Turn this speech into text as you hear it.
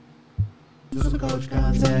Supercoach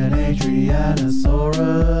Guns and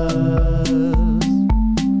Adrianasaurus.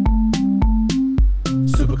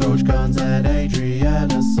 Supercoach Guns and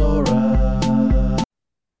Adrianasaurus.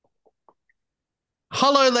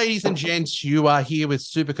 Hello, ladies and gents. You are here with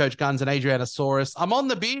Supercoach Guns and Adrianasaurus. I'm on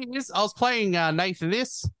the beers. I was playing Nathan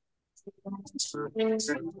this.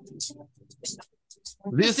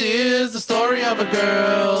 This is the story of a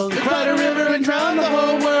girl who cried a river and drowned the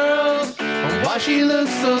whole world. And why she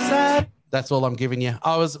looks so sad. That's all I'm giving you.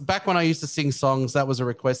 I was back when I used to sing songs. That was a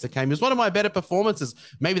request that came. It was one of my better performances.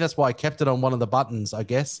 Maybe that's why I kept it on one of the buttons, I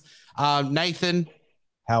guess. Nathan,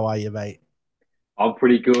 how are you, mate? I'm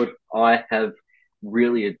pretty good. I have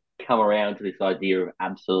really come around to this idea of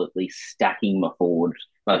absolutely stacking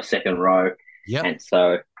my second row, Yep. and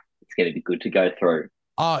so it's going to be good to go through.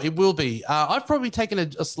 Oh, it will be. I've probably taken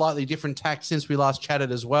a slightly different tack since we last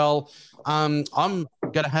chatted as well. I'm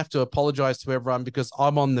going to have to apologize to everyone because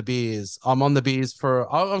I'm on the beers. I'm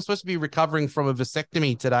supposed to be recovering from a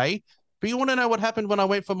vasectomy today. But you want to know what happened when I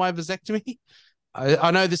went for my vasectomy?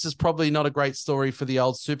 I know this is probably not a great story for the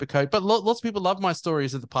old Supercoach, but lots of people love my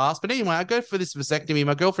stories of the past. But anyway, I go for this vasectomy.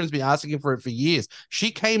 My girlfriend's been asking for it for years.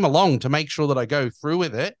 She came along to make sure that I go through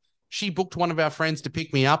with it. She booked one of our friends to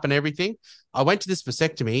pick me up and everything. I went to this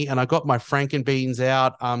vasectomy and I got my Frankenbeans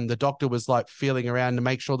out. The doctor was like feeling around to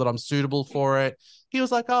make sure that I'm suitable for it. He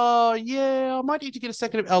was like, "Oh yeah, I might need to get a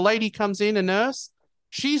second." A lady comes in, a nurse.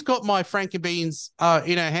 She's got my Frankenbeans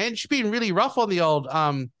in her hand. She's been really rough on the old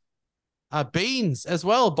beans as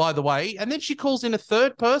well, by the way. And then she calls in a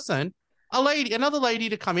third person, another lady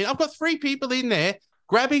to come in. I've got three people in there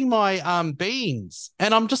grabbing my beans,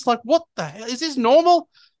 and I'm just like, "What the hell is this normal?"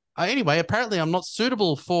 Anyway, apparently I'm not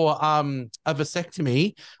suitable for a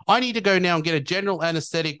vasectomy. I need to go now and get a general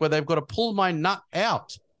anesthetic where they've got to pull my nut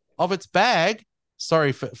out of its bag.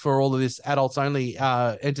 Sorry for all of this adults only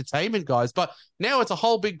entertainment, guys. But now it's a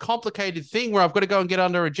whole big complicated thing where I've got to go and get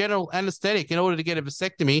under a general anesthetic in order to get a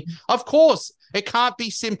vasectomy. Of course, it can't be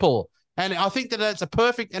simple. And I think that that's a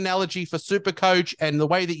perfect analogy for Supercoach and the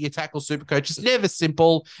way that you tackle Supercoach. It's never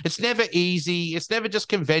simple. It's never easy. It's never just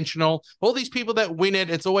conventional. All these people that win it,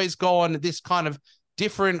 it's always gone this kind of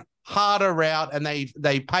different, harder route, and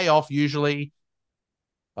they pay off usually.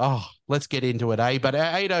 Oh, let's get into it, eh? But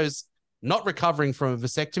Ado's not recovering from a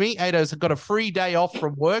vasectomy. Ado's got a free day off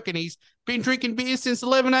from work, and he's been drinking beer since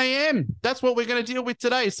 11 a.m. That's what we're going to deal with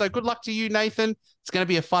today. So good luck to you, Nathan. It's going to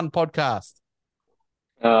be a fun podcast.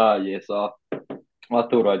 Yes, I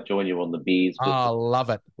thought I'd join you on the beers, but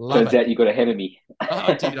Love it. Love turns it. out you got ahead of me.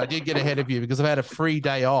 I did get ahead of you because I've had a free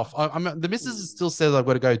day off. The missus still says I've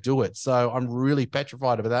got to go do it. So I'm really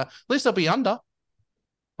petrified about that. At least I'll be under.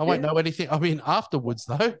 I won't know anything. I mean, afterwards,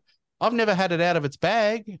 though, I've never had it out of its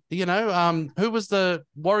bag. Who was the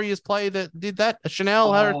Warriors player that did that?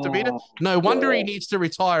 Chanel Harris Tavita? No wonder he needs to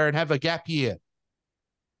retire and have a gap year.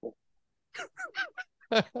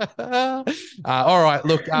 All right.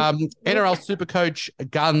 Look, NRL Supercoach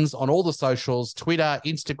Guns on all the socials, Twitter,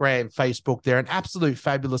 Instagram, Facebook. They're an absolute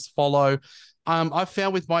fabulous follow. I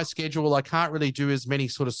found with my schedule, I can't really do as many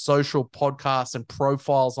sort of social podcasts and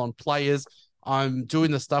profiles on players. I'm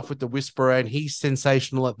doing the stuff with the Whisperer, and he's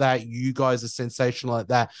sensational at that. You guys are sensational at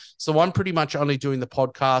that. So I'm pretty much only doing the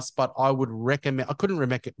podcast, but I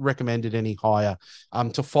couldn't recommend it any higher.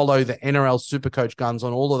 To follow the NRL Supercoach Guns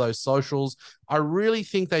on all of those socials. I really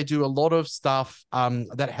think they do a lot of stuff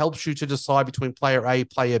that helps you to decide between player A,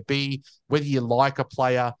 player B, whether you like a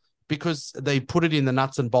player, because they put it in the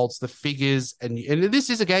nuts and bolts, the figures, and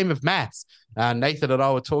this is a game of maths. Nathan and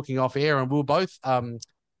I were talking off air, and we were both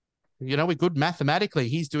we're good mathematically.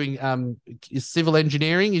 He's doing civil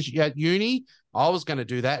engineering at uni. I was going to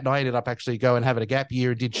do that, and I ended up actually going having a gap year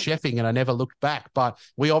and did chefing, and I never looked back. But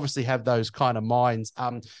we obviously have those kind of minds.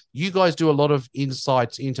 You guys do a lot of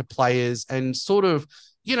insights into players, and sort of,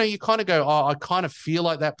 you kind of go, "Oh, I kind of feel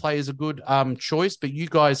like that player is a good choice," but you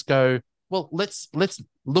guys go, "Well, let's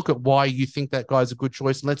look at why you think that guy's a good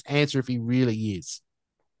choice, and let's answer if he really is."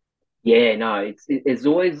 Yeah, no,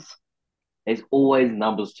 there's always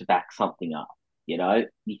numbers to back something up. You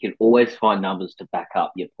can always find numbers to back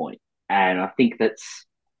up your point, and I think that's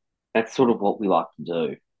sort of what we like to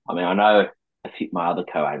do. I mean, I know my other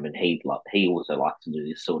co-admin, he also likes to do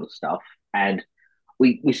this sort of stuff, and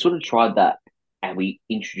we sort of tried that, and we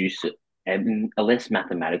introduced it in a less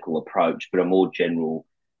mathematical approach, but a more general,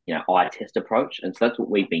 eye test approach, and so that's what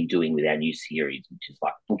we've been doing with our new series, which is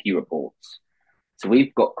like bookie reports. So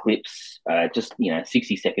we've got clips, just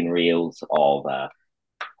 60-second reels of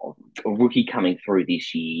a rookie coming through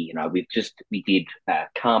this year. You know, we did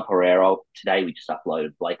Khan Pereira today. We just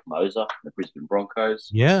uploaded Blake Moser from the Brisbane Broncos.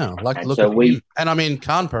 Yeah, like And look so at him. And I mean,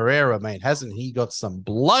 Khan Pereira, mate, hasn't he got some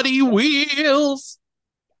bloody wheels?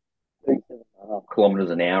 37.5 kilometers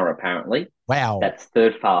an hour, apparently. Wow. That's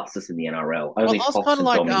third fastest in the NRL. Well, Only I was Fox kind of and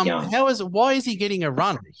like, Dominic Young. why is he getting a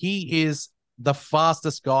run? He is the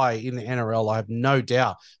fastest guy in the NRL. I have no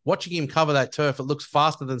doubt. Watching him cover that turf, it looks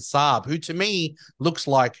faster than Saab, who to me looks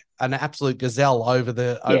like an absolute gazelle over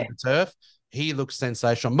the turf. He looks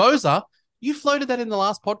sensational. Moser, you floated that in the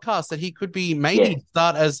last podcast that he could be maybe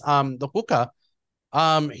start as the hooker.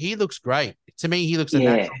 He looks great. To me, he looks a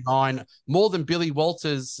natural 9, more than Billy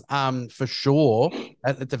Walters, for sure.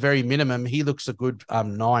 At the very minimum, he looks a good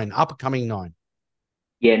 9, upcoming 9.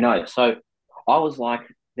 Yeah, no. So I was like,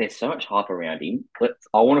 there's so much hype around him.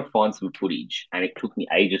 I want to find some footage, and it took me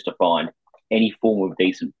ages to find any form of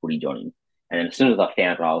decent footage on him. And then as soon as I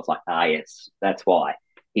found it, I was like, yes, that's why.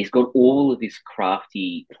 He's got all of this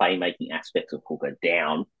crafty playmaking aspects of hooker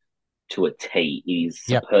down to a T. It is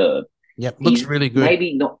superb. Yep, looks really good.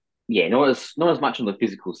 Maybe not as much on the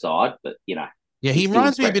physical side, but yeah, he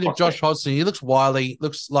reminds me a bit of Josh Hodgson. He looks wily,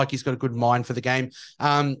 looks like he's got a good mind for the game.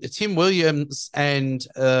 Tim Williams and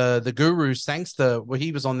the Guru Sangster, where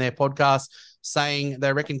he was on their podcast saying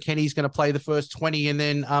they reckon Kenny's going to play the first 20 and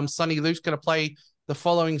then Sonny Luke's going to play the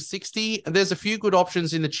following 60. There's a few good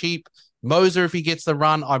options in the cheap. Moser, if he gets the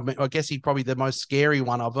run, I guess he's probably the most scary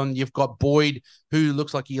one of them. You've got Boyd, who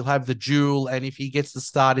looks like he'll have the duel, and if he gets the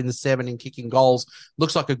start in the 7 and kicking goals,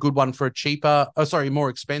 looks like a good one for a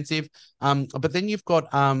more expensive. But then you've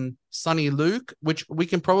got Sonny Luke, which we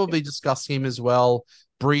can probably discuss him as well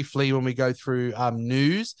briefly when we go through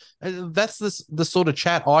news. That's the sort of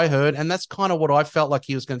chat I heard, and that's kind of what I felt like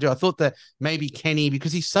he was going to do. I thought that maybe Kenny,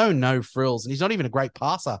 because he's so no frills, and he's not even a great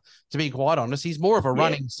passer, to be quite honest. He's more of a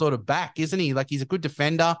running sort of back, isn't he? Like, he's a good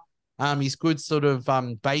defender. He's good sort of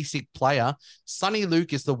basic player. Sonny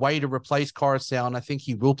Luke is the way to replace Coruscant, and I think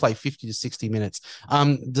he will play 50 to 60 minutes.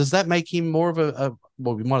 Does that make him more of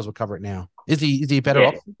well, we might as well cover it now. Is he a better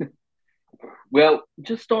option? Well,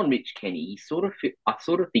 just on Mitch Kenny, I sort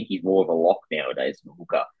of think he's more of a lock nowadays than a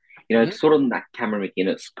hooker. It's sort of that Cameron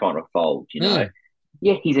McInnes kind of fold, Yeah,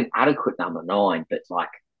 he's an adequate number 9, but like,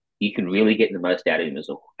 you can really get the most out of him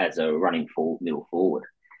as a running middle forward.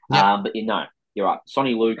 But you're right.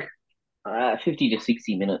 Sonny Luke, 50 to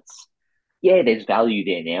 60 minutes. Yeah, there's value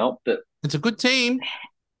there now, but it's a good team.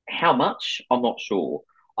 How much? I'm not sure.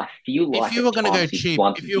 I feel like if you were going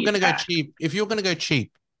to go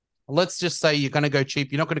cheap, let's just say you're going to go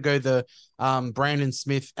cheap. You're not going to go the Brandon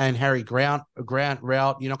Smith and Harry Grant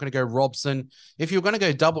route. You're not going to go Robson. If you're going to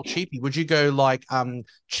go double cheapy, would you go like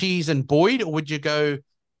Cheese and Boyd, or would you go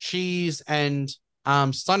Cheese and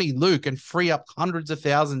Sonny Luke and free up hundreds of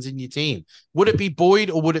thousands in your team? Would it be Boyd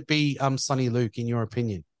or would it be Sonny Luke, in your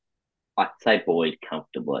opinion? I'd say Boyd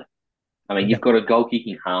comfortably. I mean, you've got a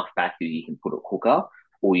goal-kicking halfback who you can put at hooker,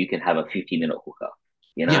 or you can have a 50-minute hooker.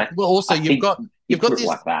 Yeah, well, also you've got this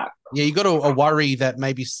like that. Yeah, you got a worry that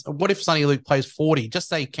maybe what if Sonny Luke plays 40? Just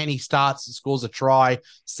say Kenny starts and scores a try,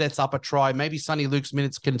 sets up a try. Maybe Sonny Luke's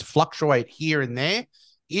minutes can fluctuate here and there.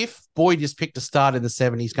 If Boyd is picked to start in the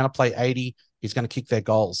 7, he's going to play 80. He's going to kick their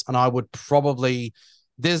goals, and I would probably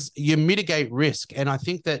you mitigate risk, and I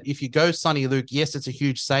think that if you go Sonny Luke, yes, it's a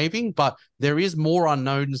huge saving, but there is more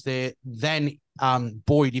unknowns there than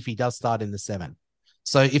Boyd if he does start in the 7.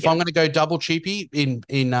 So if I'm going to go double cheapy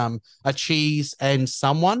in a Cheese and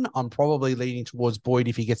someone, I'm probably leaning towards Boyd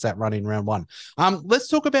if he gets that run in round 1. Let's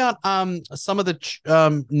talk about some of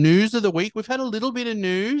the news of the week. We've had a little bit of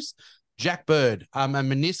news. Jack Bird, a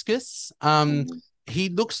meniscus. He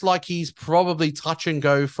looks like he's probably touch and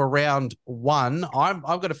go for round 1. I've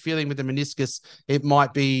got a feeling with the meniscus, it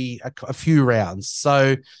might be a few rounds.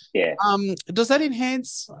 So, does that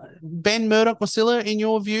enhance Ben Murdoch-Masila in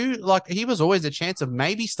your view? Like, he was always a chance of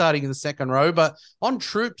maybe starting in the second row, but on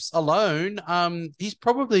troops alone, he's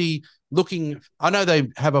probably looking. I know they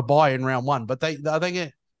have a bye in round 1, but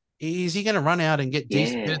is he going to run out and get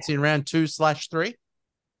decent minutes in round 2/3?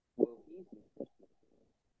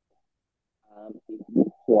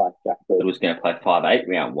 Like Jack Bird was going to play 5'8"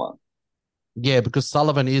 round 1. Yeah, because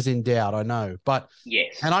Sullivan is in doubt, I know. But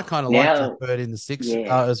yes, and I kind of like Jack Bird in the 6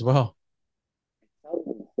 as well.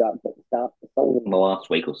 Sullivan in the last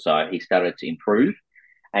week or so, he started to improve,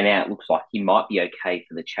 and now it looks like he might be okay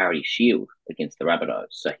for the Charity Shield against the Rabbitohs.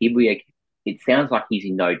 So it sounds like he's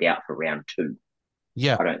in no doubt for round 2.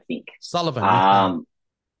 Yeah, I don't think Sullivan.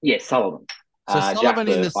 Sullivan. So Sullivan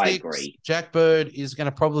in the 6, I agree. Jack Bird is going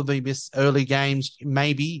to probably miss early games,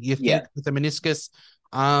 maybe, you think, with the meniscus.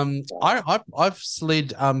 I've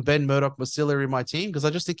slid Ben Murdoch-Masila in my team because I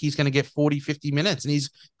just think he's going to get 40, 50 minutes and he's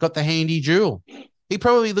got the handy duel. He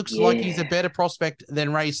probably looks like he's a better prospect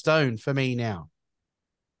than Ray Stone for me now.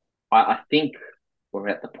 I think we're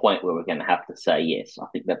at the point where we're going to have to say yes. I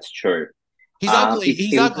think that's true. He's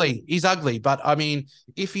ugly. He's ugly. But I mean,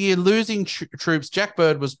 if you're losing troops, Jack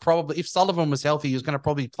Bird was probably, if Sullivan was healthy, he was going to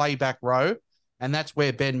probably play back row. And that's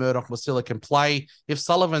where Ben Murdoch-Masila can play. If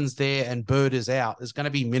Sullivan's there and Bird is out, there's going to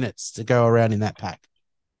be minutes to go around in that pack.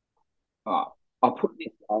 Oh, I'll put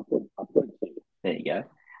it there you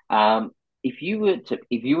go. If you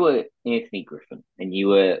were Anthony Griffin and you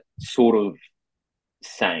were sort of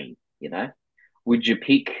sane, would you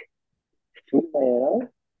pick Fulmano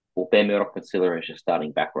or Ben Murdoch-Masila as your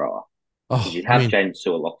starting back rower? Because you'd have Jaden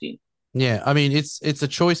Sewer locked in. Yeah, I mean it's a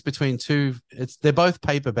choice between two. They're both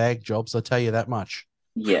paper bag jobs, I'll tell you that much.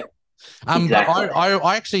 Yeah. Exactly. But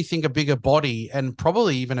I actually think a bigger body and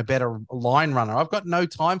probably even a better line runner. I've got no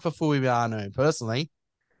time for Fuiano personally.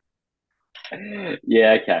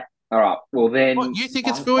 Yeah, okay. All right. Well then, what, you think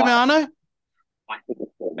it's Fuiano? I think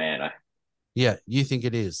it's Fuiano. Yeah, you think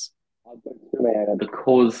it is. I think Fuiano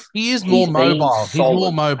because he is more mobile. He's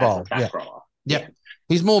more mobile. Yeah.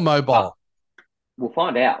 He's more mobile. We'll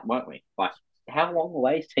find out, won't we? Like, how long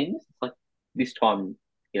away is team? It's like this time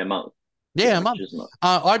in a month. Yeah, a month.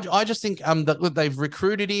 I just think that they've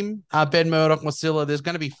recruited him, Ben Murdoch-Masila. There's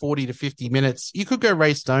going to be 40 to 50 minutes. You could go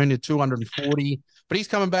Ray Stone at 240, but he's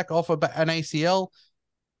coming back off an ACL.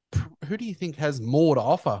 Who do you think has more to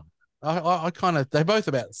offer? I kind of, they're both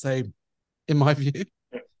about the same, in my view.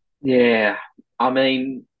 Yeah, I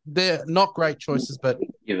mean, they're not great choices, but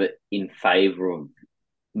give it in favour of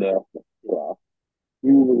Murdoch-Masila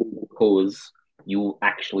because you'll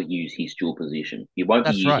actually use his dual position. You won't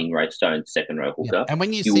be using Ray Stone's second row hooker. Yeah. And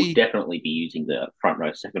when you will definitely be using the front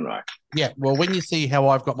row, second row. Yeah, well, when you see how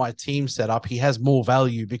I've got my team set up, he has more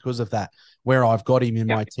value because of that, where I've got him in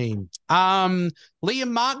my team. Liam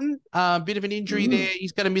Martin, a bit of an injury there.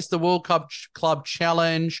 He's going to miss the World Cup Club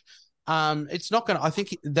Challenge. It's not going to, I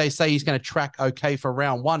think they say he's going to track okay for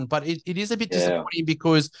round one, but it is a bit disappointing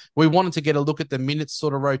because we wanted to get a look at the minutes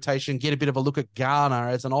sort of rotation, get a bit of a look at Garner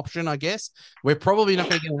as an option, I guess. We're probably not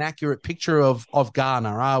going to get an accurate picture of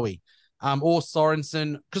Garner, are we? Or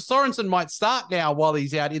Sorensen, because Sorensen might start now while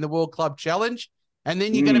he's out in the World Club Challenge, and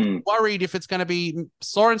then you're going to be worried if it's going to be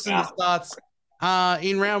Sorensen that starts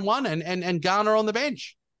in round one and Garner on the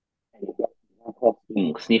bench.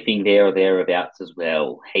 Sniffing there or thereabouts as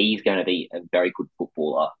well. He's going to be a very good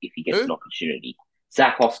footballer if he gets an opportunity.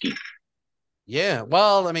 Zach Hosking. Yeah,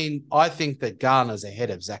 well, I mean, I think that Garner's ahead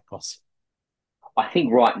of Zach Hosking. I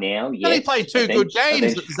think right now, yes. He only played two good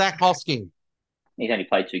games, Zach Hosking. He's only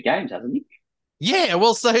played 2 games, hasn't he? Yeah,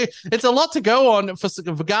 well, so it's a lot to go on for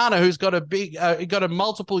Garner, who's got a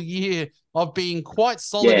multiple year of being quite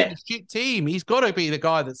solid in a shit team. He's got to be the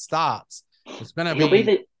guy that starts. It's going to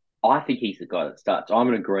be. I think he's the guy that starts. I'm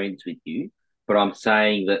in agreement with you, but I'm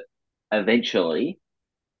saying that eventually,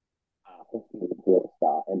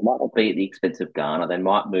 it might not be at the expense of Garner. They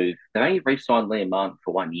might move. They only re-signed Liam Martin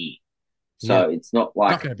for 1 year, so it's not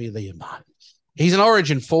like not going to be Liam Martin. He's an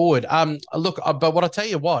origin forward. Look, but what I tell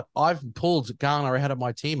you what, I've pulled Garner out of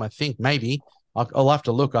my team. I think maybe I'll have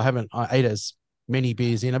to look. I ate as many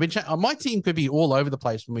beers in. I've been my team could be all over the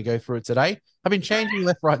place when we go through it today. I've been changing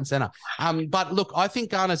left, right, and center. But look, I think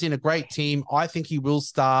Garner's in a great team. I think he will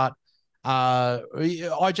start.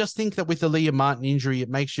 I just think that with the Liam Martin injury, it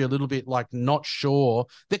makes you a little bit like not sure.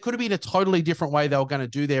 There could have been a totally different way they were going to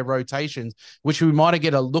do their rotations, which we might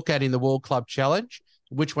get a look at in the World Club Challenge,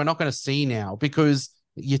 which we're not going to see now because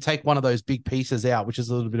you take one of those big pieces out, which is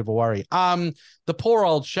a little bit of a worry. The poor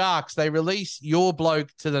old Sharks, they release your bloke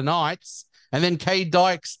to the Knights, and then Cade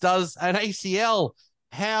Dykes does an ACL.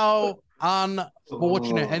 How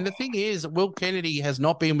unfortunate. And the thing is, Will Kennedy has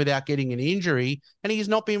not been without getting an injury, and he's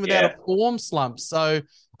not been without a form slump. So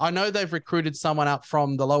I know they've recruited someone up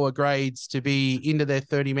from the lower grades to be into their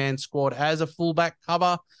 30-man squad as a fullback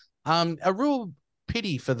cover. A real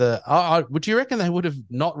pity for the would you reckon they would have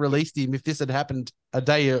not released him if this had happened a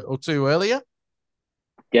day or two earlier?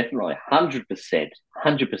 Definitely, 100%.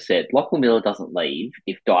 Lachlan Miller doesn't leave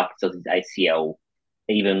if Dykes does his ACL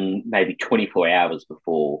even maybe 24 hours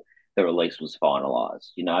before the release was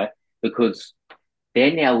finalised, because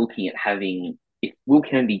they're now looking at having, if Will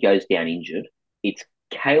Kennedy goes down injured, it's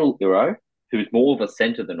Cale Iro, who's more of a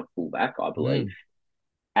centre than a fullback, I believe,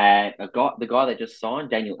 and the guy that just signed,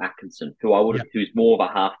 Daniel Atkinson, who's more of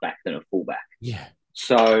a halfback than a fullback. Yeah.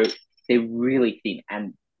 So they're really thin,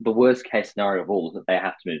 and the worst case scenario of all is that they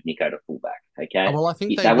have to move Nico to fullback. Okay. Well, I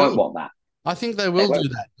think they won't want that. I think they will do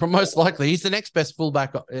that. Most likely, he's the next best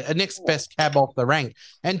fullback, next best cab off the rank.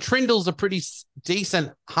 And Trindle's a pretty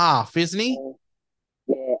decent half, isn't he?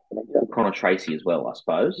 Yeah, Connor Tracy as well, I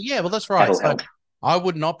suppose. Yeah, well, that's right. That'll So help. I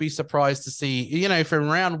would not be surprised to see, from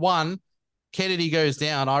round one, Kennedy goes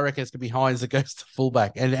down. I reckon it's going to be Hines that goes to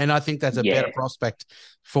fullback, and I think that's a better prospect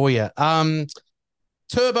for you.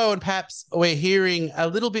 Turbo and Paps, we're hearing a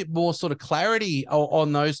little bit more sort of clarity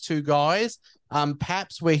on those two guys.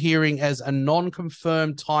 Paps, we're hearing as a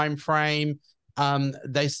non-confirmed time frame. And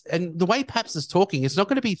the way Paps is talking, it's not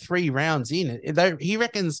going to be 3 rounds in. He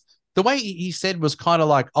reckons the way he said was kind of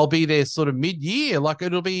like, I'll be there sort of mid-year. Like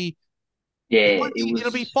it'll be,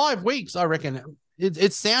 it'll be 5 weeks, I reckon.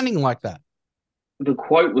 It's sounding like that. The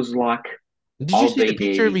quote was like, did you see the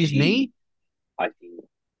picture of his knee? I think.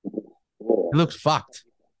 It looks fucked.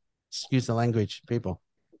 Excuse the language, people.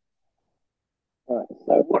 So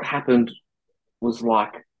what happened was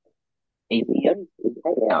like, he came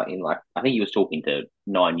out in like, I think he was talking to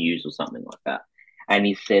 9 News or something like that. And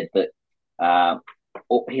he said that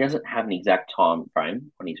he doesn't have an exact time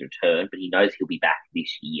frame on his return, but he knows he'll be back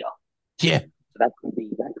this year. Yeah. So that could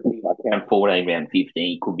be like round 14, round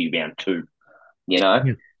 15, could be round 2, Yeah.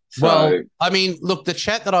 So, well, I mean, look, the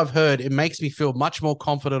chat that I've heard, it makes me feel much more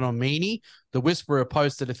confident on Meaney. The Whisperer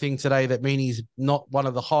posted a thing today that Meaney's not one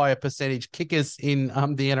of the higher percentage kickers in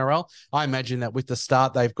the NRL. I imagine that with the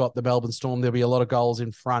start they've got the Melbourne Storm, there'll be a lot of goals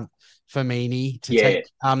in front for Meaney to take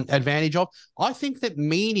advantage of. I think that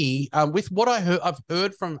Meaney, with what I've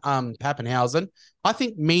heard from Pappenhausen, I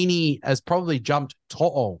think Meaney has probably jumped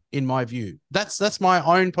To'o in my view. That's my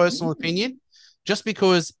own personal opinion, just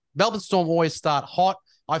because Melbourne Storm always start hot.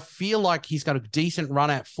 I feel like he's got a decent run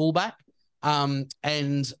at fullback.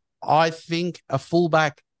 And I think a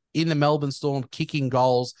fullback in the Melbourne Storm kicking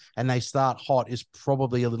goals and they start hot is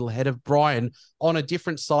probably a little ahead of Brian on a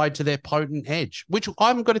different side to their potent edge, which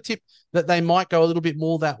I'm going to tip that they might go a little bit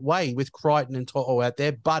more that way with Crichton and To'o out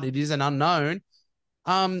there, but it is an unknown.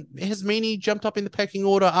 Has Meaney jumped up in the pecking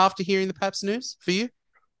order after hearing the Paps news for you?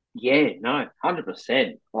 Yeah, no,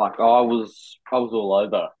 100%. Like I was all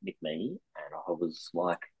over Nick Meaney, and I was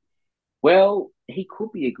like, well, he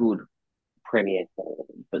could be a good premier.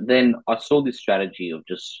 But then I saw this strategy of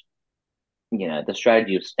just, the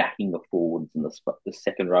strategy of stacking the forwards and the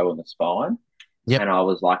second row and the spine. Yep. And I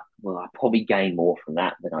was like, well, I probably gain more from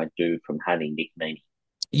that than I do from having Nick Meaney.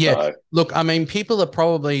 Yeah, so, look, I mean, people are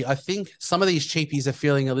probably, I think some of these cheapies are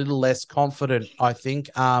feeling a little less confident, I think.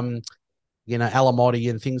 Alamotti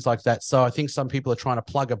and things like that. So I think some people are trying to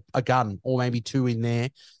plug a gun or maybe 2 in there.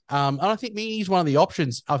 And I think Meaney's one of the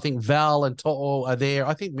options. I think Val and To'o are there.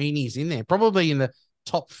 I think Meaney's in there, probably in the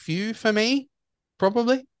top few for me,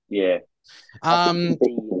 probably. Yeah. I think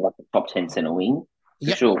he'd be like a top 10 centre wing,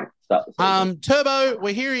 for sure. Turbo,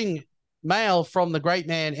 we're hearing mail from the great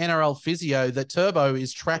man NRL Physio that Turbo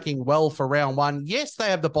is tracking well for round 1. Yes, they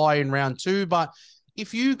have the buy in round 2, but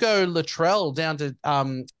if you go Latrell down to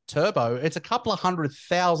Turbo, it's a couple of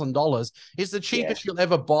 $100,000. It's the cheapest you'll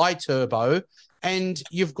ever buy Turbo. And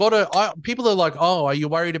you've got to, people are like, oh, are you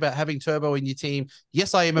worried about having Turbo in your team?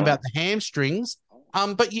 Yes, I am about the hamstrings.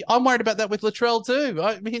 But I'm worried about that with Latrell too.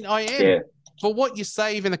 I mean, I am. Yeah. For what you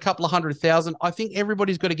save in a couple of $100,000, I think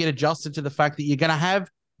everybody's got to get adjusted to the fact that you're going to have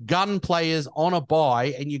gun players on a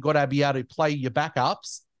buy and you've got to be able to play your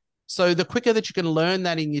backups. So the quicker that you can learn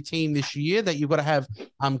that in your team this year, that you've got to have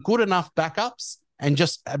good enough backups and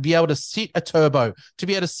just be able to sit a Turbo, to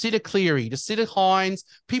be able to sit a Cleary, to sit a Hines,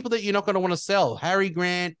 people that you're not going to want to sell. Harry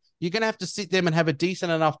Grant, you're going to have to sit them and have a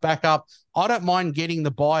decent enough backup. I don't mind getting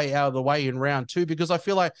the buy out of the way in round 2 because I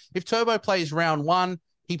feel like if Turbo plays round 1,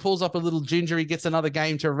 he pulls up a little ginger, he gets another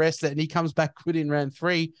game to rest it, and he comes back good in round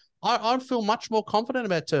 3. I feel much more confident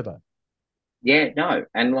about Turbo. Yeah, no.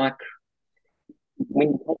 And like, when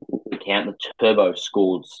you take into account the Turbo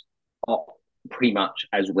scores pretty much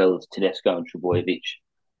as well as Tedesco and Trebojevic,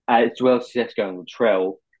 as well as Tedesco and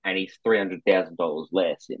Latrell, and he's $300,000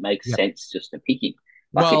 less, it makes sense just to pick him.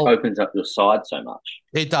 Like, it opens up your side so much.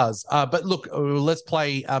 It does. But look, let's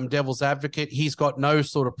play devil's advocate. He's got no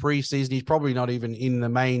sort of preseason. He's probably not even in the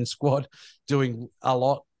main squad doing a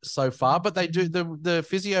lot so far, but they do. The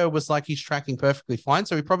physio was like he's tracking perfectly fine,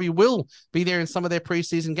 so he probably will be there in some of their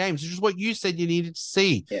preseason games, which is what you said you needed to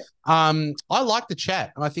see. Yeah. I like the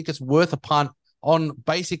chat, and I think it's worth a punt on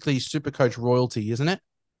basically Supercoach royalty, isn't it?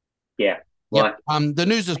 Yeah. Like, the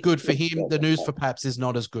news is good for him. The news for Paps is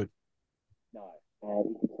not as good. No.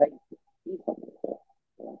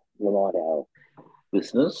 Remind our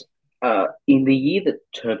listeners, in the year that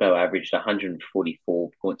Turbo averaged 144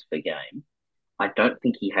 points per game, I don't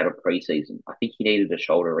think he had a preseason. I think he needed a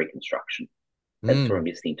shoulder reconstruction. That's where he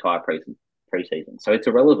missed the entire preseason. preseason. So it's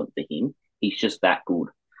irrelevant to him. He's just that good.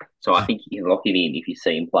 So I think you can lock him in if you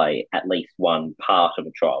see him play at least one part of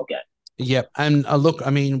a trial game. Yep. And look,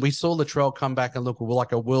 I mean, we saw Latrell come back and look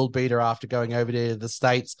like a world beater after going over there to the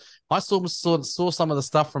States. I saw some of the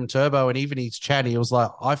stuff from Turbo and even his chat. He was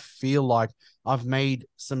like, I feel like I've made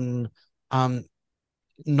some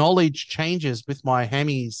knowledge changes with my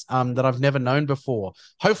hammies that I've never known before.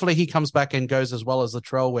 Hopefully he comes back and goes as well as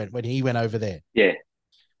Latrell went when he went over there. Yeah.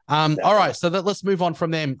 Exactly. All right. So let's move on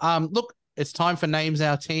from them. Look, it's time for names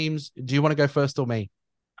our teams. Do you want to go first or me?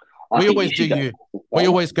 We always do you. We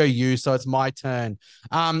always go you, so it's my turn.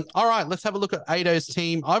 All right, let's have a look at Ado's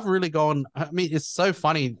team. I've really gone. I mean, it's so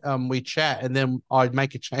funny. We chat and then I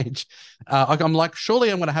make a change. I'm like, surely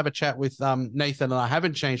I'm going to have a chat with Nathan, and I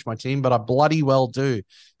haven't changed my team, but I bloody well do.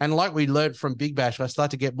 And like we learned from Big Bash, I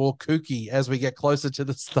start to get more kooky as we get closer to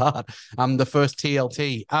the start. The first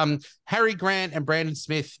TLT. Harry Grant and Brandon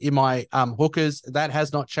Smith in my hookers. That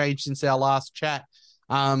has not changed since our last chat.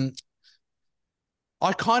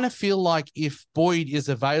 I kind of feel like if Boyd is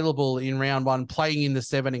available in round one, playing in the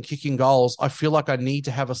 7 and kicking goals, I feel like I need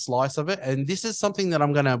to have a slice of it. And this is something that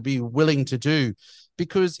I'm going to be willing to do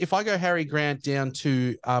because if I go Harry Grant down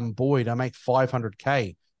to Boyd, I make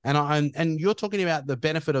 500K. And you're talking about the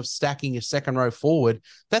benefit of stacking your second row forward.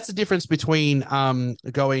 That's the difference between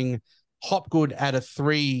going Hopgood at a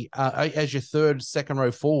 3 as your third second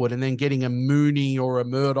row forward and then getting a Mooney or a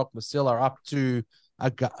Murdoch Masilla up to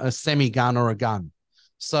a semi-gun or a gun.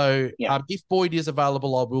 So if Boyd is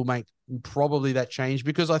available, I will make probably that change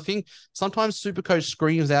because I think sometimes Supercoach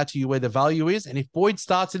screams out to you where the value is. And if Boyd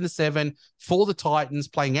starts in the 7 for the Titans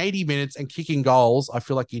playing 80 minutes and kicking goals, I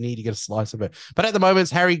feel like you need to get a slice of it. But at the moment,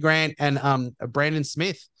 it's Harry Grant and Brandon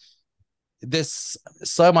Smith. There's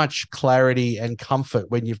so much clarity and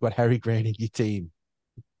comfort when you've got Harry Grant in your team.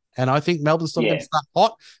 And I think Melbourne's still going to start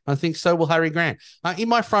hot. I think so will Harry Grant. In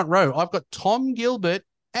my front row, I've got Tom Gilbert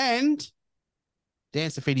and Dan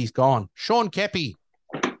Saffidi's gone. Sean Keppie.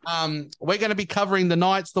 We're going to be covering the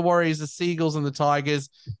Knights, the Warriors, the Seagulls, and the Tigers.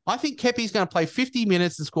 I think Keppie's going to play 50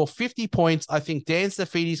 minutes and score 50 points. I think Dan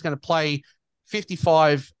Saffidi's going to play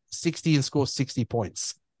 55, 60 and score 60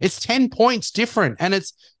 points. It's 10 points different, and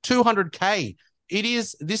it's 200K.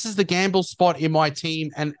 This is the gamble spot in my team,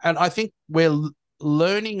 and I think we're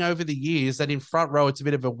learning over the years that in front row it's a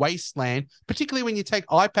bit of a wasteland, particularly when you take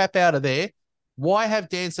IPAP out of there. Why have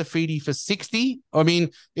Dan Saffidi for 60? I mean,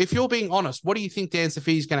 if you're being honest, what do you think Dan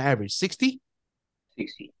Saffidi is going to average? 60?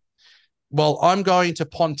 60. Well, I'm going to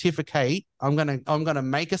pontificate. I'm going to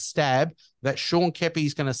make a stab that Sean Keppie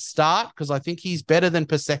is going to start because I think he's better than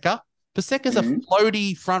Paseka. Paseka's a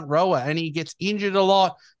floaty front rower and he gets injured a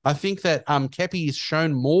lot. I think that Keppie has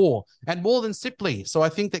shown more and more than Sipley. So I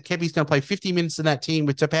think that Keppie's going to play 50 minutes in that team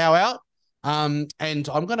with Tapau out. And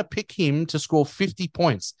I'm going to pick him to score 50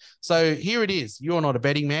 points. So here it is. You're not a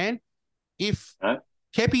betting man. If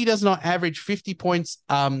Keppie does not average 50 points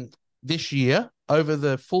this year over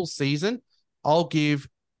the full season, I'll give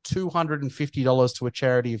 $250 to a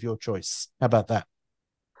charity of your choice. How about that?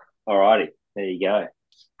 All righty. There you go.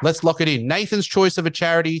 Let's lock it in. Nathan's choice of a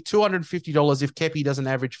charity, $250 if Keppie doesn't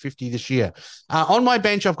average 50 this year. On my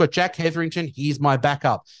bench, I've got Jack Hetherington. He's my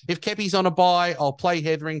backup. If Keppie's on a bye, I'll play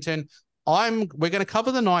Hetherington. We're going to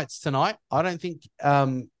cover the Knights tonight. I don't think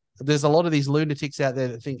there's a lot of these lunatics out there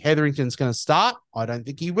that think Hetherington's going to start. I don't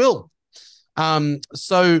think he will.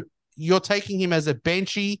 So you're taking him as a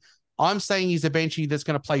benchy. I'm saying he's a benchy that's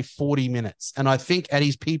going to play 40 minutes. And I think at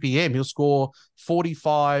his PPM, he'll score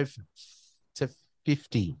 45 to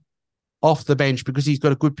 50 off the bench because he's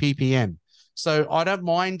got a good PPM. So I don't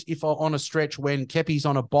mind if on a stretch when Keppie's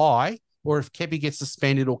on a bye or if Keppie gets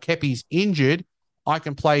suspended or Keppie's injured, I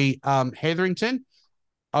can play Hetherington.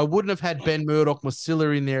 I wouldn't have had Ben Murdoch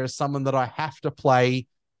Masilla in there as someone that I have to play.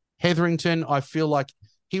 Hetherington, I feel like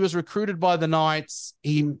he was recruited by the Knights.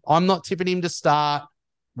 I'm not tipping him to start.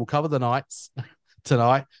 We'll cover the Knights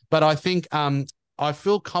tonight. But I think I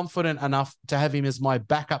feel confident enough to have him as my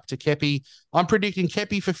backup to Keppie. I'm predicting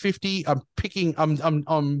Keppie for 50.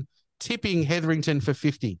 I'm tipping Hetherington for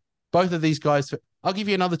 50. Both of these guys. I'll give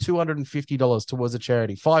you another $250 towards a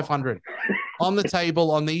charity. 500 on the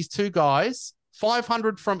table on these two guys.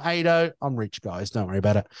 500 from Ado. I'm rich, guys. Don't worry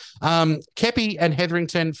about it. Keppie and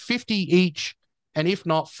Hetherington, 50 each. And if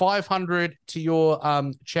not, 500 to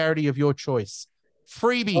your charity of your choice.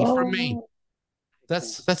 Freebie from me.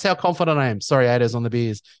 That's how confident I am. Sorry, Ado's on the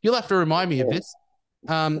beers. You'll have to remind me of this.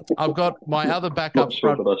 I've got my other backup. Not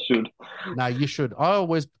sure, but I should. No, you should.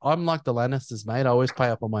 I'm like the Lannisters, mate. I always pay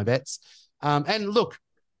up on my bets. And look,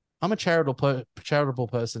 I'm a charitable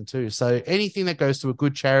person too. So anything that goes to a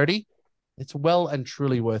good charity It's well and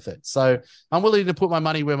truly worth it. So I'm willing to put my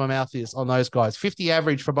money where my mouth is on those guys. 50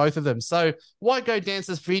 average for both of them. So why go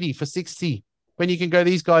Dances Feedy for 60 when you can go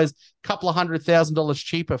these guys a couple of $100,000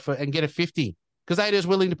 cheaper and get a 50? Because Ada's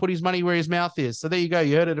willing to put his money where his mouth is. So there you go.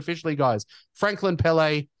 You heard it officially, guys. Franklin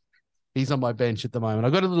Pele, he's on my bench at the moment.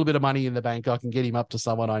 I've got a little bit of money in the bank. I can get him up to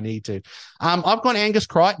someone I need to. I've gone Angus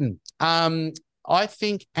Crichton. I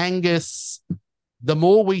think Angus, the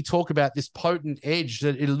more we talk about this potent edge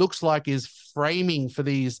that it looks like is framing for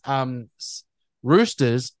these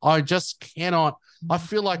Roosters, I just cannot. I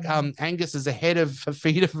feel like Angus is ahead of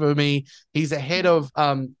Fafita for me. He's ahead of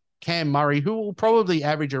Cam Murray, who will probably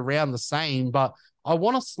average around the same, but I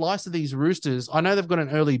want a slice of these Roosters. I know they've got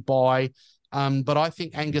an early bye, but I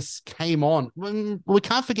think Angus came on. We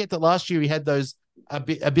can't forget that last year he had a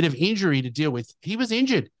bit of injury to deal with. He was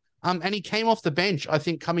injured, and he came off the bench. I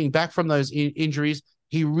think coming back from those injuries,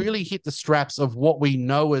 he really hit the straps of what we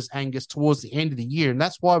know as Angus towards the end of the year, and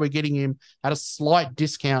that's why we're getting him at a slight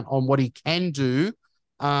discount on what he can do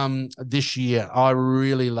this year. I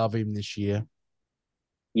really love him this year.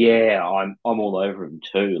 Yeah, I'm all over him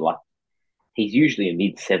too. Like he's usually a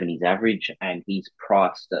mid-70s average, and he's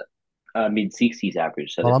priced at mid-60s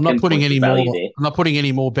average. So Well, there's I'm not 10 putting points any of value more. there. I'm not putting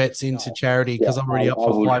any more bets into charity because I'm already up I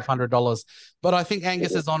for would. $500. But I think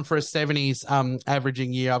Angus is on for a 70s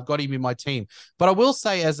averaging year. I've got him in my team. But I will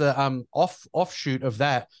say, as a offshoot of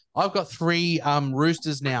that, I've got 3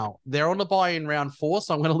 Roosters now. They're on the bye in round 4,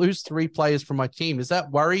 so I'm going to lose 3 players from my team. Does that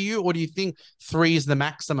worry you, or do you think 3 is the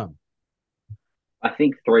maximum? I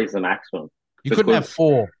think 3 is the maximum. You couldn't have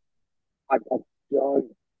 4. I don't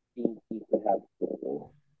think you could have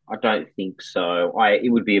 4. I don't think so.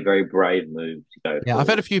 It would be a very brave move to go. Yeah, I've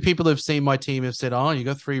had a few people who've seen my team have said, "Oh, you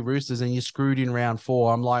got 3 Roosters and you're screwed in round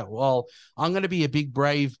 4." I'm like, well, I'm going to be a big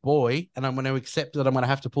brave boy, and I'm going to accept that I'm going to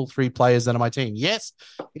have to pull 3 players out of my team. Yes,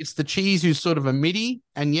 it's the cheese who's sort of a midi,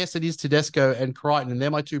 and yes, it is Tedesco and Crichton, and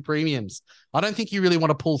they're my 2 premiums. I don't think you really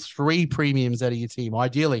want to pull 3 premiums out of your team.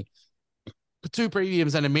 Ideally, 2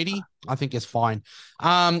 premiums and a midi, I think is fine.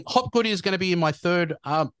 Hopgood is going to be in my third.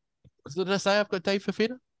 Did I say I've got Dave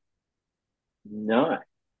Fafita? No.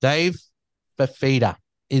 Dave Fafita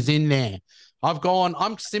is in there.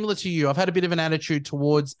 I'm similar to you. I've had a bit of an attitude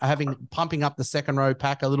towards pumping up the second row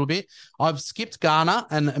pack a little bit. I've skipped Garner,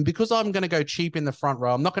 and because I'm going to go cheap in the front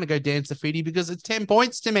row, I'm not going to go Dan Fafita because it's 10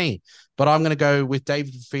 points to me, but I'm going to go with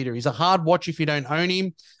David Fafita. He's a hard watch if you don't own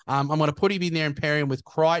him. I'm going to put him in there and pair him with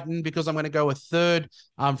Crichton because I'm going to go a third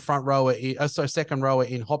second rower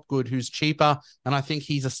in Hopgood, who's cheaper, and I think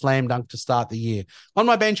he's a slam dunk to start the year. On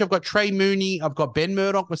my bench, I've got Trey Mooney, I've got Ben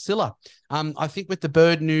Murdoch-Masila. I think with the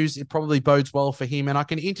Bird news, it probably bodes well for him, and I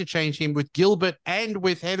can interchange him with Gilbert and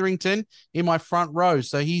with Hetherington in my front row,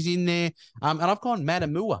 so he's in there. And I've gone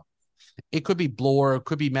Matamua. It could be Bloor, it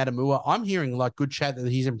could be Matamua. I'm hearing like good chat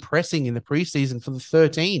that he's impressing in the preseason for the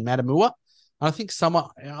 13, Matamua. I think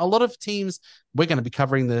a lot of teams, we're going to be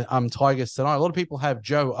covering the Tigers tonight. A lot of people have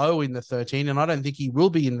Joe O in the 13, and I don't think he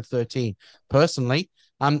will be in the 13 personally.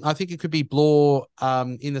 I think it could be Bloor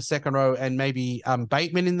in the second row and maybe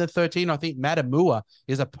Bateman in the 13. I think Matamua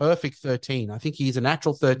is a perfect 13. I think he's a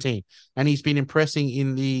natural 13, and he's been impressing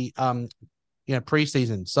in the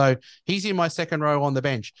preseason. So he's in my second row on the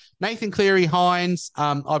bench. Nathan Cleary-Hines,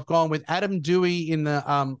 I've gone with Adam Dewey in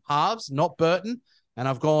the halves, not Burton. And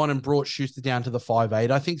I've gone and brought Schuster down to the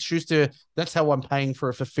 5'8". I think Schuster, that's how I'm paying for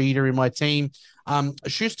a Fafita in my team.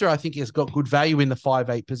 Schuster, I think, has got good value in the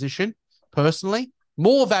 5'8" position, personally.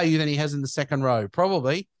 More value than he has in the second row,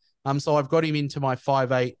 probably. So I've got him into my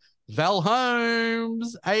 5'8". Val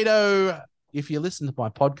Holmes, Ado. If you listened to my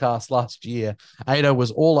podcast last year, Ado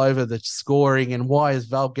was all over the scoring and why is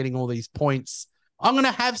Val getting all these points. I'm going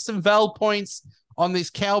to have some Val points on this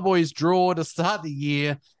Cowboys draw to start the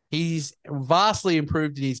year. He's vastly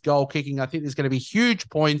improved in his goal kicking. I think there's going to be huge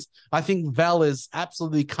points. I think Val has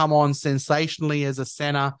absolutely come on sensationally as a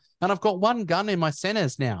center. And I've got 1 gun in my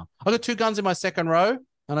centers now. I've got 2 guns in my second row,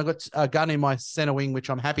 and I've got a gun in my center wing, which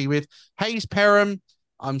I'm happy with. Hayes Perham,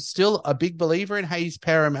 I'm still a big believer in Hayes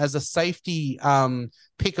Perham as a safety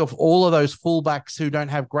pick of all of those fullbacks who don't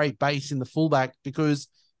have great base in the fullback because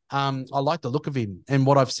I like the look of him and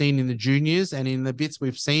what I've seen in the juniors and in the bits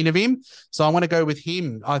we've seen of him. So I'm going to go with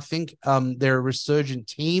him. I think they're a resurgent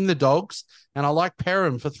team, the Dogs, and I like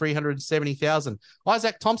Perham for 370,000.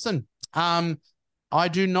 Isaac Thompson. I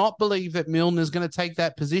do not believe that Milner's going to take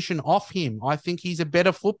that position off him. I think he's a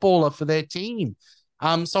better footballer for their team. So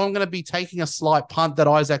I'm going to be taking a slight punt that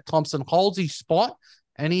Isaac Thompson holds his spot.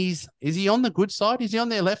 And is he on the good side? Is he on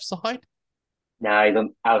their left side?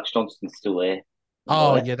 No, Alex Johnston's still there.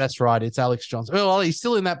 Oh, yeah, that's right. It's Alex Johnson. Well, he's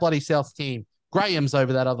still in that bloody South team. Graham's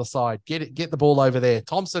over that other side. Get the ball over there.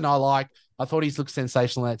 Thompson, I like. I thought he's looked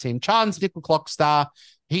sensational in that team. Chan's nickel clock star.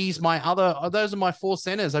 He's my other. Those are my 4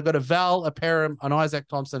 centers. I've got a Val, a Perham, an Isaac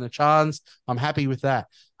Thompson, a Chance. I'm happy with that.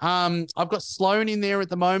 I've got Sloan in there at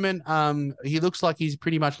the moment. He looks like he's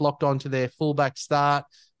pretty much locked on to their fullback start.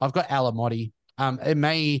 I've got Alamotti. It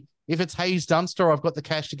may, if it's Hayes Dunster, I've got the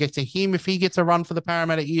cash to get to him if he gets a run for the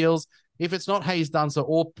Parramatta Eels. If it's not Hayes Dunster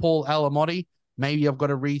or Paul Alamotti, maybe I've got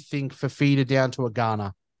to rethink Fafita down to a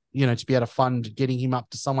Ghana, to be able to fund getting him up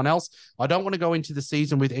to someone else. I don't want to go into the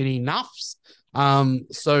season with any nuffs.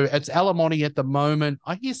 So it's Alamotti at the moment.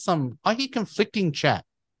 I hear conflicting chat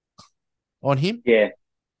on him. Yeah.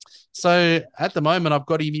 So at the moment, I've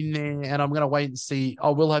got him in there, and I'm going to wait and see. I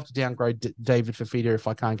will have to downgrade David Fafita if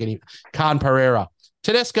I can't get him. Khan Pereira,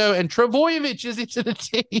 Tedesco, and Travojevic is into the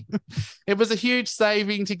team. It was a huge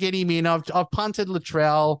saving to get him in. I've punted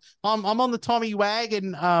Latrell. I'm on the Tommy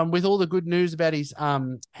wagon with all the good news about his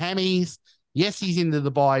hammies. Yes, he's into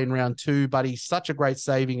the buy in round 2, but he's such a great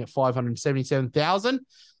saving at 577,000.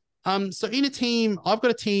 So in a team, I've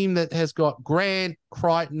got a team that has got Grant,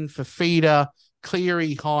 Crichton, Fafita,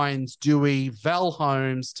 Cleary, Hines, Dewey, Val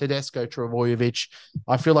Holmes, Tedesco, Travojevic.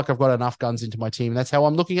 I feel like I've got enough guns into my team. That's how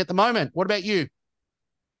I'm looking at the moment. What about you?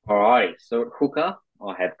 All right. So at hooker,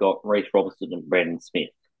 I have got Reece Robertson and Brandon Smith.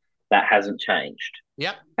 That hasn't changed.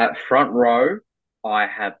 Yep. At front row, I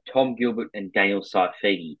have Tom Gilbert and Daniel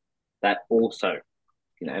Saifidi. That also,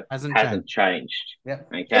 hasn't changed. Yep.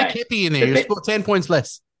 Okay. Get Kepi in there. He'll score 10 points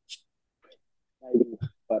less.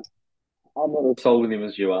 But I'm not as sold with him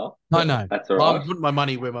as you are. I know. That's all right. I'm putting my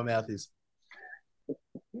money where my mouth is.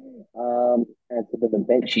 And for the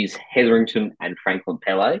bench is Hetherington and Franklin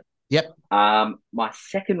Pele. Yep. My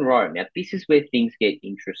second row. Now, this is where things get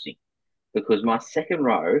interesting because my second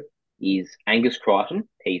row is Angus Crichton.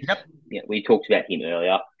 We talked about him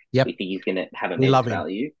earlier. Yep. We think he's going to have immense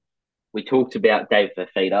value. We talked about David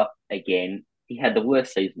Fafita. Again, he had the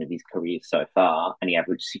worst season of his career so far, and he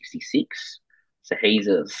averaged 66. So he's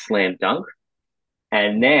a slam dunk.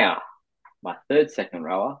 And now, my third second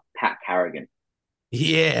rower, Pat Carrigan.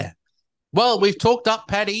 Yeah. Well, we've talked up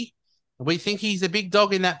Paddy. We think he's a big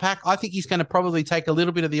dog in that pack. I think he's going to probably take a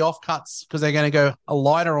little bit of the offcuts because they're going to go a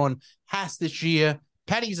lighter on Haas this year.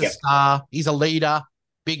 Paddy's a star. He's a leader.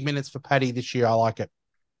 Big minutes for Paddy this year. I like it.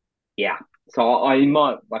 Yeah. So I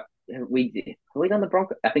might have we done the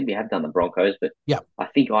Broncos? I think we have done the Broncos, but I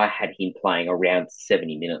think I had him playing around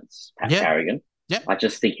 70 minutes, Pat Carrigan. Yeah. I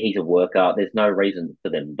just think he's a worker. There's no reason for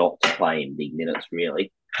them not to play in big minutes,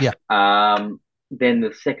 really. Yeah. Then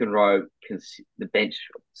the second row, the bench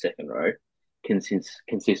second row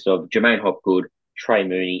consists of Jermaine Hopgood, Trey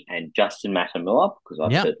Mooney, and Justin Matamua, because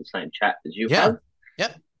I've heard the same chat as you have.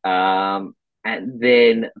 Yep. And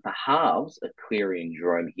then the halves are Cleary and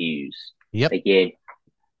Jerome Hughes. Yep. Again,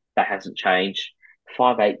 that hasn't changed.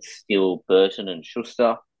 5'8" still Burton and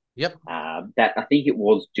Schuster. Yep. That I think it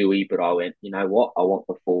was Dewey, but I went, you know what? I want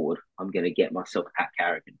the forward. I'm going to get myself Pat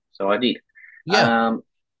Carrigan. So I did. Yeah.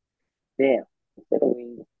 There.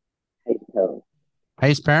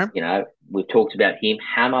 Hayes Perham. We've talked about him.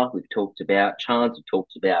 Hammer. We've talked about Chance. We've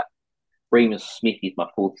talked about Remus Smith is my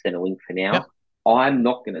fourth centre wing for now. Yep. I'm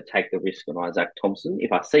not going to take the risk on Isaac Thompson.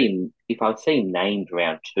 If I see him named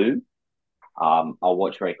round 2, I'll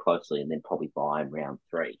watch very closely and then probably buy him round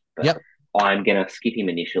 3. But I'm going to skip him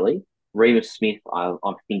initially. Remus Smith,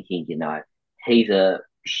 I'm thinking, he's a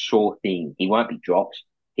sure thing. He won't be dropped.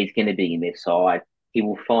 He's going to be in their side. He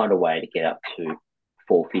will find a way to get up to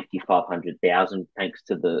 450, 500,000 thanks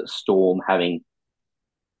to the Storm having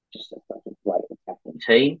just such a great attacking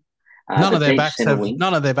team. None of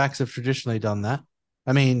their backs have traditionally done that.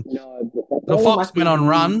 I mean, the Fox went on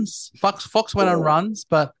runs. Fox went on runs,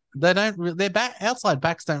 but they don't. Their outside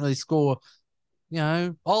backs don't really score.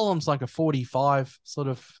 Olam's like a 45 sort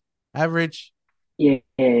of average. Yeah,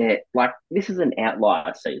 like this is an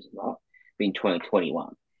outlier season, right? In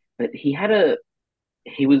 2021, but he started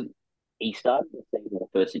the season in the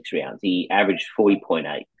first 6 rounds. He averaged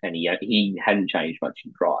 40.8, and he hadn't changed much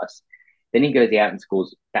in price. Then he goes out and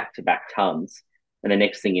scores back-to-back tons, and the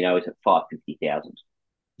next thing you know, he's at 550,000.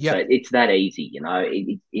 Yeah, so it's that easy.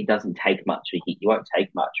 It doesn't take much for him. It won't take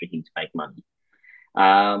much for him to make money.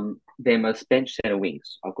 Then my bench centre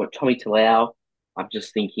wings. I've got Tommy Talau. I'm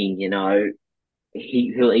just thinking,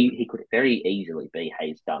 he could very easily be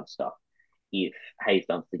Hayes Dunster if Hayes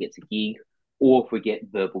Dunster gets a gig, or if we get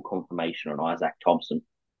verbal confirmation on Isaac Thompson,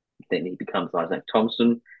 then he becomes Isaac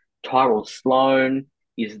Thompson. Tyrell Sloan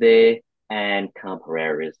is there, and Khan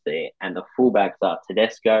Pereira is there. And the fullbacks are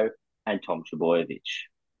Tedesco and Tom Trbojevic.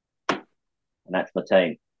 And that's my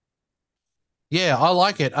team. Yeah, I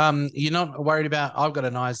like it. You're not worried about. I've got a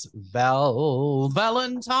nice Valentine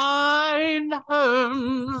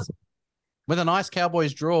Holmes with a nice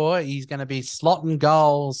Cowboys draw. He's going to be slotting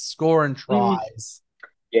goals, scoring Mm. tries.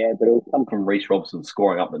 Yeah, but it'll come from Reece Robson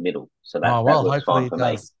scoring up the middle, so Oh that well, works hopefully fine it for me.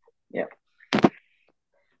 does. Yeah.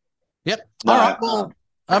 Yep. No. All right. Well,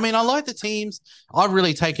 I mean, I like the teams. I've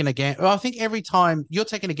really taken a gamble. I think every time you're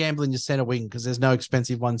taking a gamble in your center wing because there's no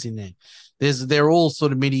expensive ones in there. They're all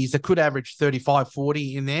sort of middies that could average 35,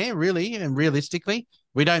 40 in there, really, and realistically.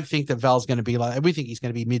 We don't think that Val's going to be like, we think he's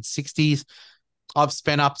going to be mid 60s. I've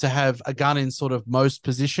spent up to have a gun in sort of most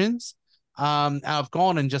positions. I've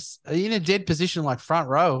gone and just in a dead position like front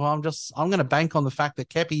row. I'm going to bank on the fact that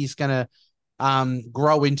Kepi is going to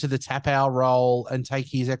grow into the tap out role and take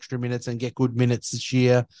his extra minutes and get good minutes this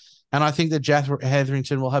year. And I think that Jack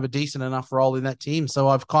Hetherington will have a decent enough role in that team. So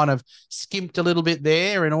I've kind of skimped a little bit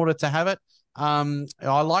there in order to have it.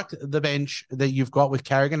 I like the bench that you've got with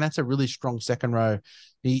Carrigan. That's a really strong second row.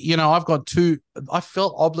 I've got two. I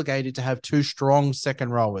felt obligated to have two strong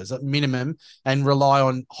second rowers at minimum and rely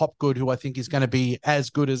on Hopgood, who I think is going to be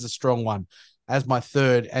as good as a strong one, as my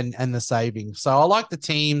third and the saving. So I like the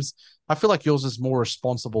teams. I feel like yours is more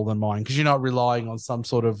responsible than mine because you're not relying on some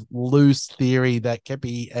sort of loose theory that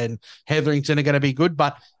Kepi and Hetherington are going to be good.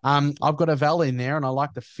 But I've got a Val in there, and I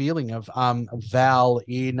like the feeling of Val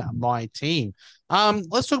in my team.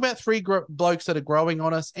 Let's talk about three blokes that are growing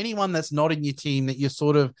on us. Anyone that's not in your team that you're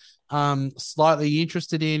sort of slightly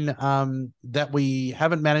interested in that we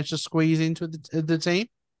haven't managed to squeeze into the team?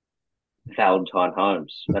 Valentine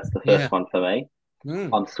Holmes. That's the Yeah. first one for me. Mm.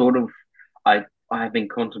 I'm sort of I have been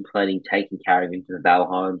contemplating taking Carrigan to the Val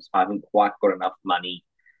Holmes. I haven't quite got enough money.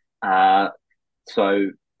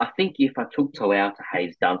 So I think if I took Talau to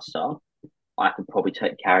Hayes Dunster, I could probably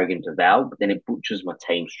take Carrigan to Val, but then it butchers my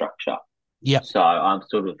team structure. Yep. So I'm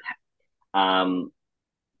sort of um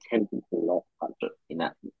tempted to not punch it in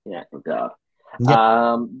that regard. Yep.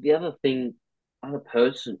 The other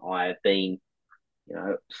person I have been,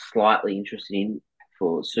 slightly interested in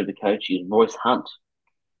for Supercoach is Royce Hunt.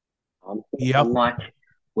 Yep. I'm like,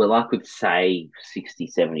 well, I could save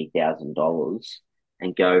 70,000 dollars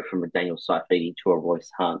and go from a Daniel Saifidi to a Royce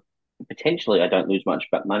Hunt. Potentially, I don't lose much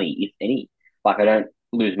but money, if any. Like, I don't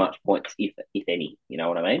lose much points, if any. You know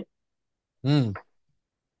what I mean? Mm.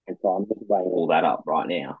 And so I'm just weighing all that up right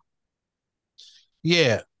now.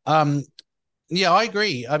 Yeah. Yeah, I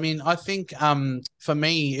agree. I mean, I think for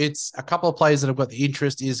me, it's a couple of players that have got the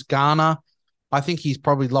interest is Garner. I think he's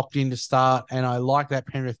probably locked in to start, and I like that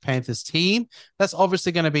Penrith Panthers team. That's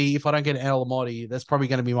obviously going to be, if I don't get an El Amotti, that's probably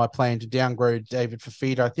going to be my plan to downgrade David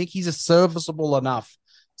Fafita. I think he's a serviceable enough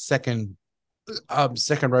second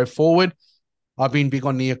row forward. I've been big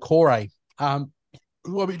on Niokore,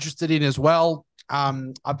 who I'm interested in as well.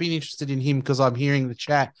 I've been interested in him because I'm hearing the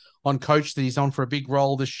chat on Coach that he's on for a big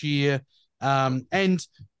role this year. And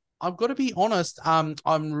I've got to be honest,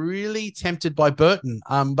 I'm really tempted by Burton,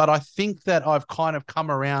 but I think that I've kind of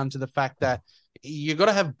come around to the fact that you got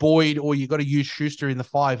to have Boyd or you got to use Schuster in the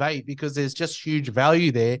 5'8" because there's just huge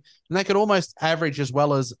value there, and they could almost average as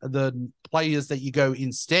well as the players that you go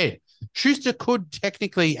instead. Schuster could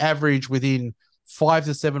technically average within 5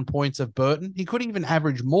 to 7 points of Burton. He could even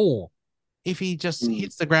average more if he just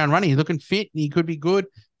hits the ground running. He's looking fit and he could be good.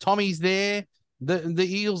 Tommy's there. The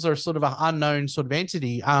Eels are sort of an unknown sort of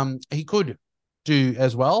entity. He could do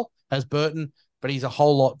as well as Burton, but he's a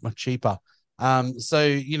whole lot cheaper. So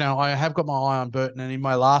I have got my eye on Burton, and in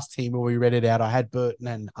my last team where we read it out, I had Burton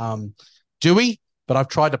and Dewey, but I've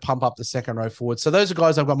tried to pump up the second row forward. So those are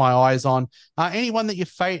guys I've got my eyes on. Anyone that you're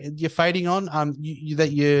fading on,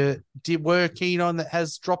 that you were keen on that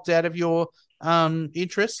has dropped out of your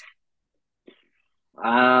interest?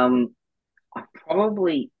 I'm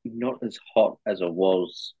probably not as hot as I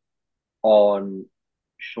was on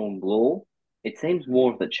Sean Bloor. It seems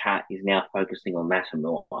more of the chat is now focusing on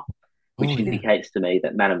Matamua, which Oh yeah, indicates to me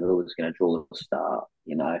that Matamua is going to draw the start.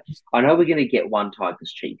 I know we're going to get one type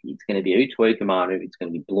as cheapy. It's going to be Utuikamanu, it's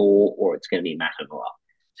going to be Bloor, or it's going to be Matamua.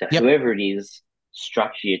 So yep. whoever it is,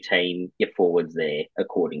 structure your team, your forwards there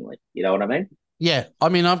accordingly. You know what I mean? Yeah, I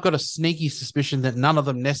mean, I've got a sneaky suspicion that none of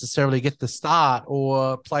them necessarily get the start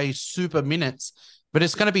or play super minutes, but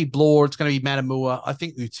it's going to be Bloor, it's going to be Matamua. I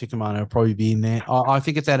think Utikamano will probably be in there. I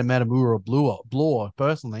think it's out of Matamua or Bloor,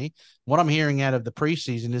 personally. What I'm hearing out of the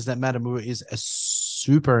preseason is that Matamua is a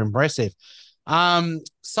super impressive.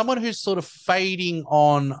 Someone who's sort of fading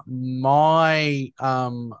on my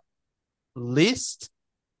list,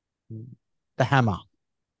 the Hammer.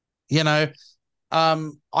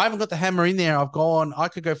 I haven't got the Hammer in there. I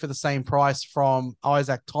could go for the same price from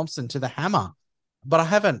Isaac Thompson to the Hammer. but I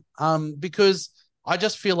haven't. Because I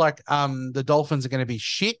just feel like the Dolphins are going to be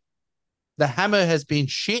shit. The Hammer has been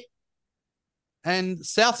shit, and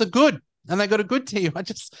Souths are good, and they got a good team.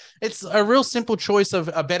 It's a real simple choice of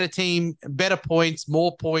a better team, better points,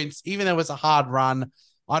 more points. Even though it's a hard run,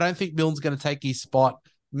 I don't think Milne's going to take his spot.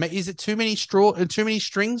 Is it too many too many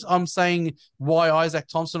strings? I'm saying why Isaac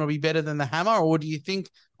Thompson will be better than the Hammer, or do you think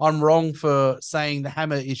I'm wrong for saying the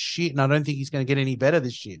Hammer is shit, and I don't think he's going to get any better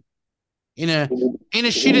this year in a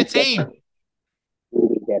shitter team? Will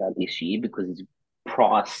be better this year because he's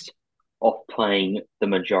priced off playing the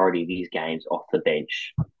majority of his games off the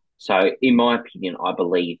bench. So, in my opinion, I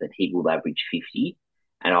believe that he will average 50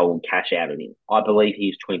 and I will cash out on him. I believe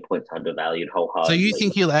he's 20 points undervalued So you wholeheartedly.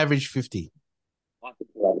 think he'll average 50? I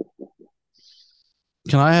think he'll average 50.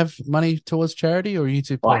 Can I have money towards charity, or are you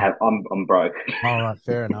too poor? I'm broke. All right,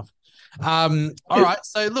 fair enough. All right.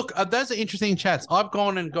 So look, those are interesting chats. I've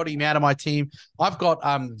gone and got him out of my team. I've got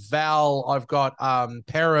Val, I've got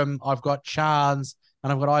Perham, I've got Chance,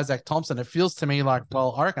 and I've got Isaac Thompson. It feels to me like,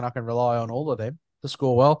 well, I reckon I can rely on all of them to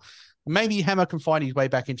score well. Maybe Hammer can find his way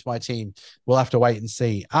back into my team. We'll have to wait and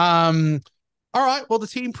see. All right. Well, the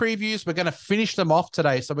team previews, we're going to finish them off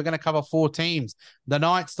today. So we're going to cover 4 teams: the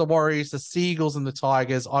Knights, the Warriors, the Seagulls, and the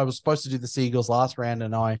Tigers. I was supposed to do the Seagulls last round,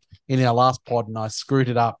 and in our last pod, and I screwed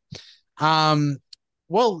it up.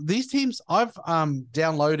 Well, these teams, I've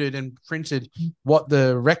downloaded and printed what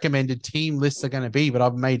the recommended team lists are going to be, but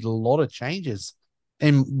I've made a lot of changes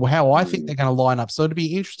in how I think they're going to line up. So it'll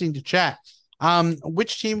be interesting to chat.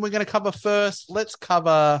 Which team we're going to cover first? Let's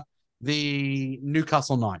cover the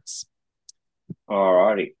Newcastle Knights.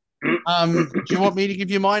 Alrighty. Do you want me to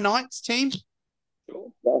give you my Knights team?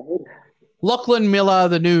 Go ahead. Lachlan Miller,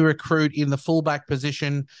 the new recruit in the fullback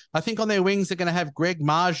position. I think on their wings they're going to have Greg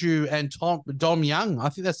Marju and Dom Young. I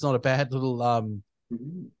think that's not a bad little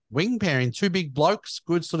wing pairing. 2 big blokes,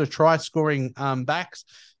 good sort of try-scoring backs.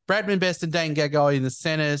 Bradman Best and Dane Gagai in the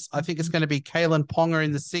centers. I think it's going to be Kalen Ponga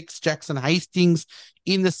in the 6, Jackson Hastings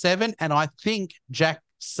in the 7, and I think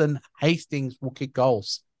Jackson Hastings will kick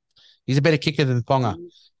goals. He's a better kicker than Ponga.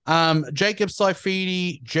 Jacob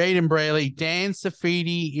Saifidi, Jaden Braley, Dan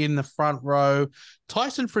Safidi in the front row,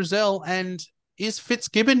 Tyson Frizzell, and is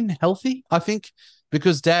Fitzgibbon healthy? I think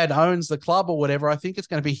because Dad owns the club or whatever, I think it's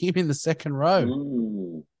going to be him in the second row.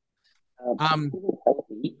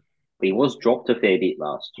 He was dropped a fair bit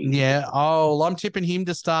last year. Yeah. Oh, I'm tipping him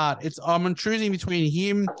to start. I'm choosing between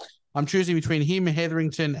him. I'm choosing between him,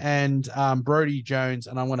 Hetherington, and Brodie Jones,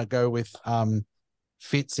 and I'm going to go with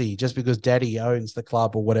Fitzy, just because Daddy owns the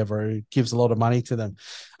club or whatever, who gives a lot of money to them.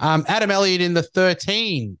 Adam Elliott in the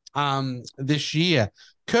 13 this year.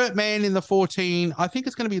 Kurt Mann in the 14. I think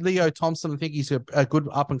it's going to be Leo Thompson. I think he's a good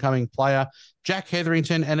up-and-coming player. Jack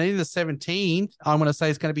Hetherington. And in the 17, I'm going to say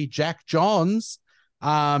it's going to be Jack Johns,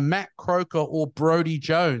 Matt Croker, or Brodie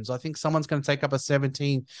Jones. I think someone's going to take up a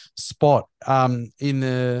 17 spot in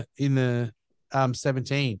the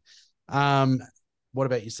 17. What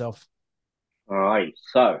about yourself? All right.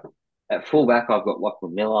 So at fullback, I've got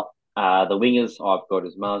Lachlan Miller. The wingers, I've got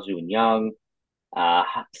as Marzu and Young.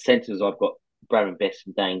 Centers, I've got Bradman Best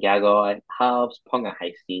and Dane Gagai. Halves, Ponga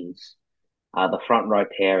Hastings. The front row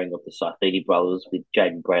pairing of the Saifidi brothers with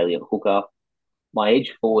Jaden Braley at hooker. My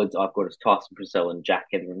edge forwards, I've got as Tyson Frizzell and Jack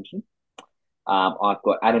Hetherington. I've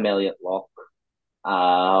got Adam Elliott lock.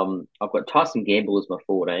 I've got Tyson Gamble as my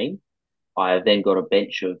 14. I have then got a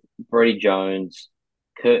bench of Brodie Jones,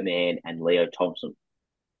 Kurt Mann, and Leo Thompson.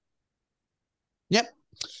 Yep.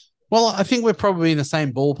 Well, I think we're probably in the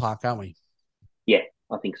same ballpark, aren't we? Yeah,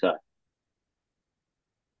 I think so.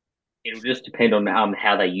 It'll just depend on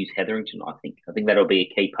how they use Hetherington, I think. I think that'll be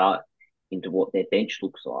a key part into what their bench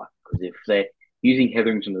looks like. Because if they're using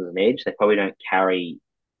Hetherington as an edge, they probably don't carry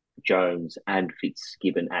Jones and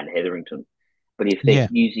Fitzgibbon and Hetherington. But if they're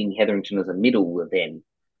using Hetherington as a middle, then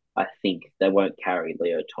I think they won't carry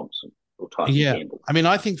Leo Thompson or Tyson Gamble. I mean,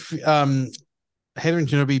 I think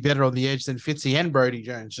Hetherington will be better on the edge than Fitzy and Brodie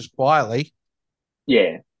Jones, just quietly.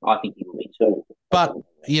 Yeah, I think he will be too. But,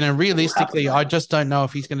 realistically, I just don't know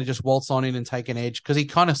if he's going to just waltz on in and take an edge, because he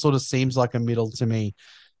kind of sort of seems like a middle to me.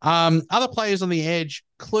 Other players on the edge,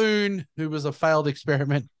 Clune, who was a failed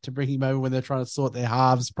experiment to bring him over when they're trying to sort their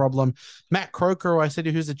halves problem. Matt Croker, I said,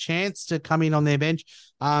 who's a chance to come in on their bench.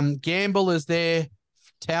 Gamble is there,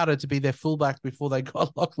 touted to be their fullback before they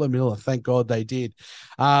got Lachlan Miller. Thank God they did.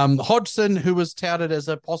 Hodgson, who was touted as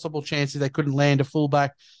a possible chance if they couldn't land a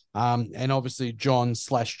fullback. And obviously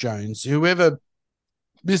John/Jones. Whoever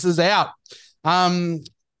this is out. The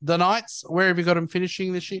Knights, where have you got them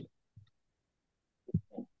finishing this year?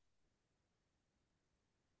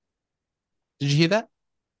 Did you hear that?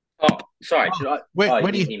 Oh, sorry. Oh, Should I? where Oh, you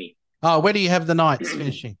where do didn't you hear me. where do you have the Knights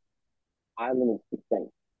finishing? I'm in 16.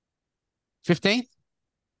 15th?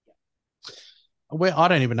 Where I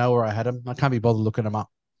don't even know where I had them. I can't be bothered looking them up.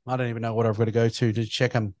 I don't even know what I've got to go to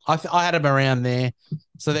check them. I had them around there.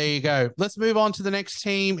 So there you go. Let's move on to the next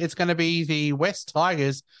team. It's going to be the West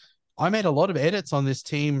Tigers. I made a lot of edits on this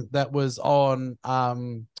team that was on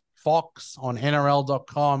Fox, on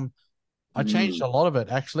NRL.com. I changed a lot of it,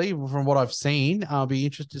 actually, from what I've seen. I'll be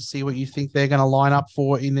interested to see what you think they're going to line up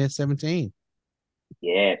for in their 17.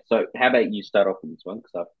 Yeah. So how about you start off with this one?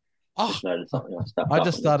 Because I've Oh, just noticed something I stuffed I up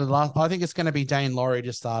just on this. started last. I think it's going to be Dane Laurie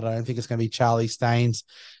to start. I don't think it's going to be Charlie Staines.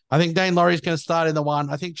 I think Dane Laurie's going to start in the one.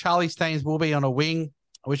 I think Charlie Staines will be on a wing,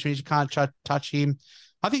 which means you can't touch him.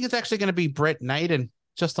 I think it's actually going to be Brett Naden,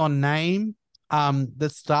 just on name,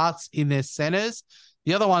 that starts in their centers.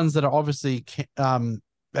 The other ones that are obviously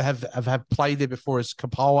have played there before is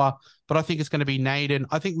Kapoa, but I think it's going to be Naden.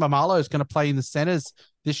 I think Mamalo is going to play in the centers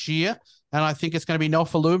this year, and I think it's going to be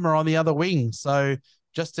Nofaluma on the other wing. So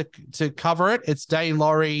just to cover it, it's Dane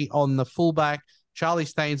Laurie on the fullback, Charlie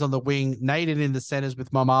Staines on the wing, Naden in the centers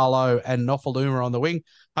with Mamalo and Nofaluma on the wing.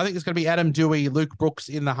 I think it's going to be Adam Dewey, Luke Brooks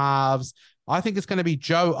in the halves. I think it's going to be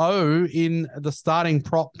Joe O in the starting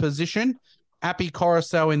prop position, Appy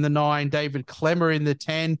Coruscant in the 9, David Clemmer in the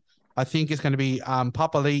 10. I think it's going to be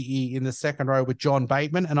Papali'i in the second row with John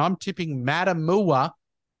Bateman. And I'm tipping Matamua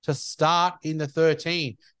to start in the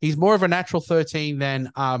 13. He's more of a natural 13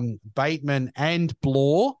 than Bateman and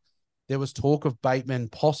Blore. There was talk of Bateman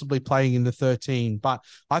possibly playing in the 13, but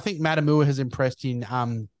I think Matamua has impressed in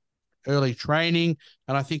early training,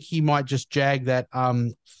 and I think he might just jag that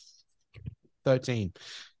 13.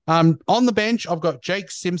 On the bench, I've got Jake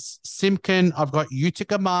Simpkin, I've got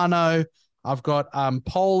Utica Mano, I've got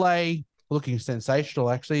Pole, looking sensational,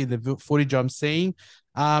 actually, the footage I'm seeing.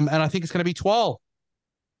 And I think it's going to be 12.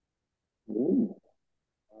 Ooh,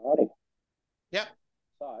 alrighty. Yep.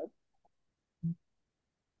 So,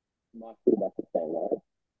 my fullback is staying low.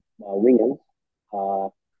 My wingers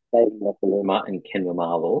are David Nofaluma and Ken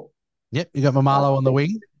Marvel. Yep, you got Mamalo on the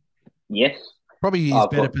wing. Yes. Probably his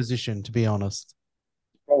I've better got position, to be honest.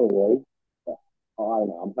 probably. I don't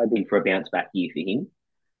know. I'm hoping for a bounce back year for him.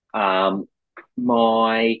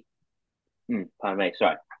 My pardon me,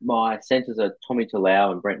 sorry. My centers are Tommy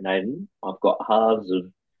Talau and Brent Naden. I've got halves of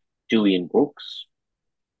Dewey and Brooks.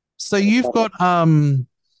 So you've got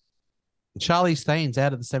Charlie Staines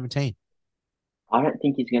out of the 17. I don't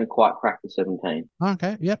think he's going to quite crack the 17.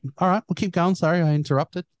 Okay, yep. All right, we'll keep going. Sorry, I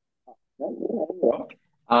interrupted.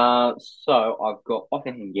 So I've got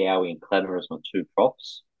Ockham Yowie and Clever as my two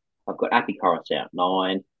props. I've got Appy Corus out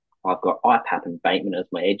 9. I've got IPAP and Bateman as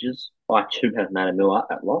my edges. I too have Matamua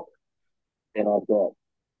at lock. Then I've got,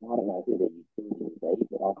 I don't know who they're using today,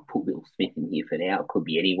 but I'll put Will Smith in here for now. It could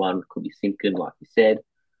be anyone, it could be Simpkin, like you said.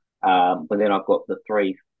 But then I've got the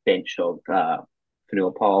 3 bench of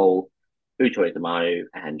Fanua Pole, Uchoy Damanu,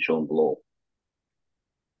 and Sean Blore.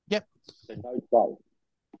 Yep. So no 12.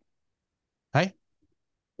 Hey?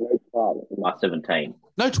 No 12 in my 17.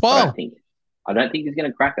 No I 12. don't think he's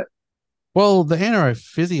going to crack it. Well, the NRL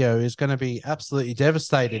physio is going to be absolutely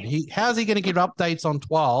devastated. How's he going to give updates on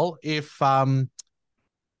 12 if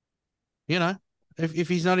if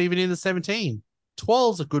he's not even in the 17?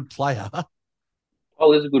 12's a good player.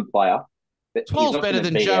 Oh, he's a good player. But 12's better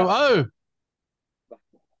than Joe O.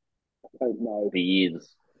 I don't know if he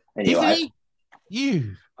is. Isn't Anyway, he?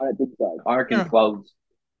 I don't think so. I reckon You're- 12's.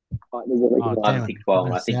 There's a reason why I damn it. picked 12,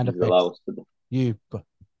 and I think Sound he's the effects. lowest.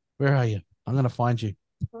 Where are you? I'm going to find you.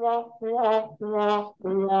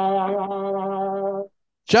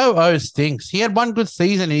 Joe O stinks. He had one good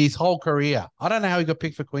season in his whole career. I don't know how he got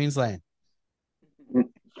picked for Queensland.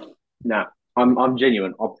 No, I'm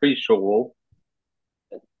genuine. I'm pretty sure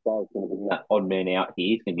that 12's going to be that odd man out here.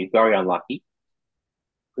 He's going to be very unlucky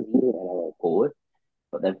because he's an NRL forward,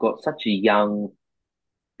 but they've got such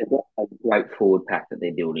they've got a great forward pack that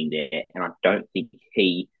they're building there, and I don't think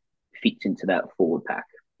he fits into that forward pack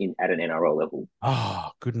at an NRL level. Oh,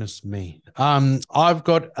 goodness me. I've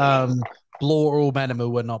got Blore or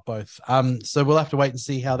Matamua, not both. So we'll have to wait and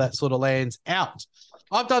see how that sort of lands out.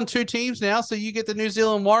 I've done 2 teams now, so you get the New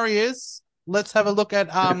Zealand Warriors. Let's have a look at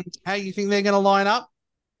how you think they're going to line up.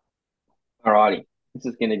 Alrighty, this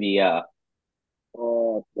is going to be I've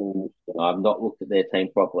not looked at their team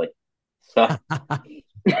properly, so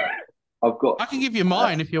I've got. I can give you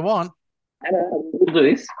mine if you want. We'll do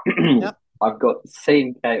this. Yep. I've got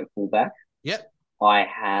CMK at fullback. Yep. I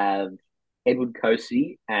have Edward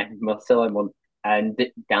Cosi and Marcelo and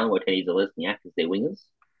Dallin Watene-Zelezniak as their wingers.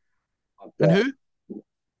 And who?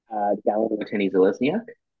 Dallin Watene-Zelezniak.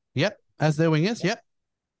 Yep. As their wingers. Yep.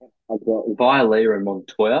 I've got Vialea and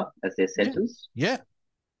Montoya as their Yeah, centres. yeah.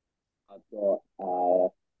 I've got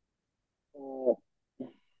either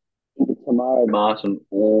Tamaro Martin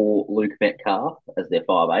or Luke Metcalf as their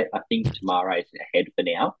 5'8". I think Tamaro's ahead for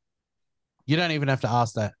now. You don't even have to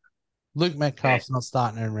ask that. Luke Okay. Metcalf's not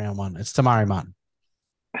starting in round one. It's Tamari Martin.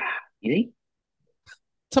 Is he?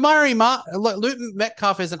 Tamari Martin. Look, Luke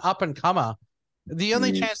Metcalf is an up and comer. The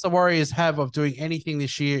only Mm, chance the Warriors have of doing anything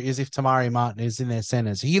this year is if Tamari Martin is in their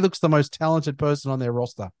centers. He looks the most talented person on their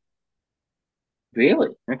roster, really?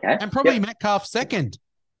 Okay. and probably Yep. Metcalf second.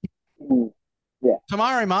 Mm, yeah.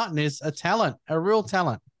 Tamari Martin is a talent, a real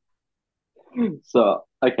talent. So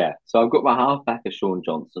okay. So I've got my halfback of Sean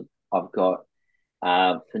Johnson. I've got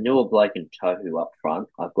Fanua Blake and Tohu up front.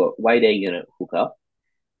 I've got Wade Egan at hooker.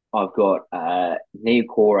 I've got Nia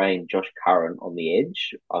Corey and Josh Curran on the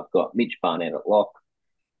edge. I've got Mitch Barnett at lock.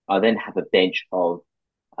 I then have a bench of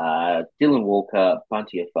Dylan Walker,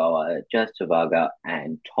 Bunty Afoa, Jazz Tavaga,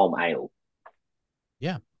 and Tom Ale.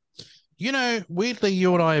 Yeah. You know, weirdly,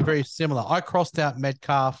 you and I are very similar. I crossed out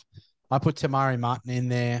Metcalf. I put Tamari Martin in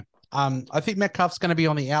there. I think Metcalf's going to be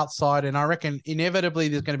on the outside, and I reckon inevitably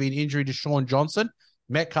there's going to be an injury to Sean Johnson.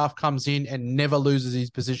 Metcalf comes in and never loses his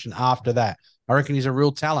position after that. I reckon he's a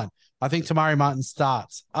real talent. I think Tamari Martin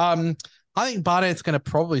starts. I think Barnett's going to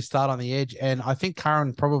probably start on the edge, and I think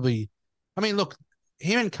Curran probably. I mean, look,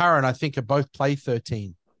 him and Curran, I think, are both play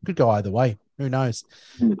 13. Could go either way. Who knows?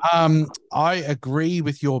 I agree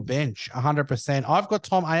with your bench 100%. I've got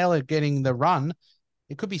Tom Ayler getting the run.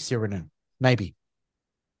 It could be Sirinen, maybe.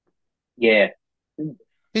 Yeah,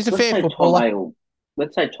 He's a let's fair say Tom footballer. Ale.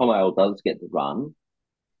 Let's say Tom Ale does get the run.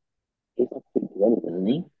 He's not 220, isn't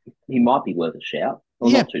he? He might be worth a shout.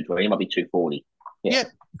 Well, Yeah, not 220. He might be 240. Yeah. yeah,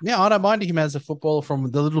 yeah. I don't mind him as a footballer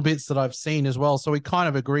from the little bits that I've seen as well. So we kind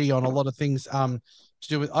of agree on a lot of things. To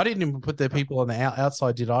do with. I didn't even put the people on the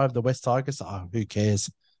outside, did I? Of the West Tigers. Oh, who cares?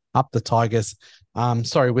 Up the Tigers.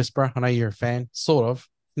 Sorry, Whisperer. I know you're a fan. Sort of.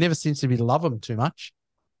 Never seems to be love them too much.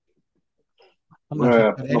 I don't know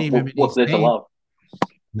if you've got any of them in What's his there to team. love?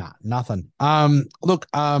 Nah, nothing. Look,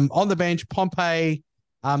 on the bench, Pompey.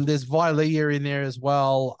 There's Vilea in there as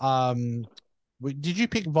well. Did you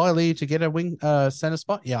pick Vilea to get a wing center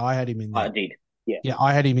spot? Yeah, I had him in there. I did. Yeah. Yeah,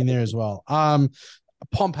 I had him in there as well.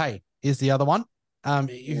 Pompey is the other one.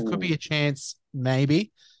 It could be a chance,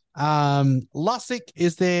 maybe. Lussick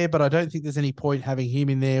is there, but I don't think there's any point having him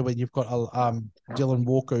in there when you've got Dylan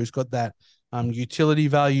Walker who's got that utility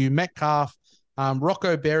value. Metcalf,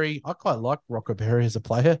 Rocco Berry. I quite like Rocco Berry as a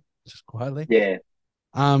player, just quietly. Yeah.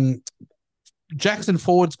 Um, Jackson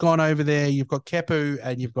Ford's gone over there. You've got Kepu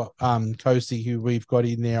and you've got Kosi, who we've got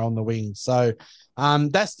in there on the wing. So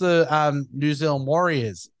that's the New Zealand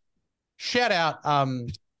Warriors. Shout out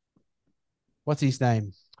what's his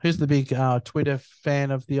name? Who's the big Twitter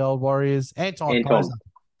fan of the old Warriors? Anton Poser.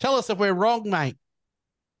 Tell us if we're wrong, mate.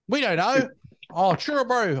 We don't know. Oh, sure,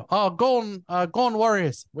 bro. Oh, gone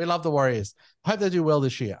Warriors. We love the Warriors. Hope they do well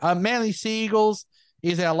this year. Manly Seagulls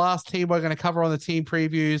is our last team we're going to cover on the team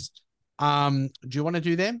previews. Do you want to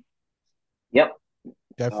do them? Yep.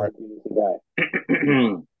 Go for it.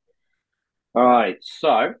 All right.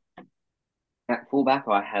 So at fullback,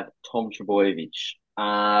 I have Tom Trebojevic.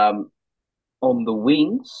 On the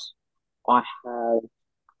wings, I have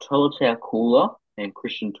Tolutau Kula and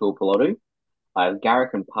Christian Tuipulotu. I have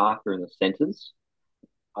Garrick and Parker in the centres.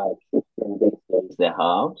 I have Tristan Dexter as their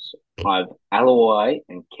halves. I have Alloy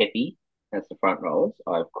and Kepi as the front rowers.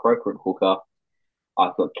 I have Croker at hooker.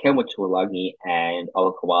 I've got Kenwa Tuolagi and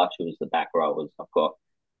Olakawatu as the back rowers. I've got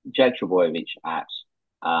Jake Trebojevic at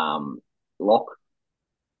lock.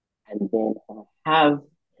 And then I have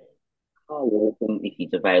Carl Walton, if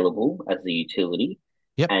he's available, as the utility.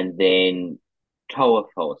 Yep. And then Toa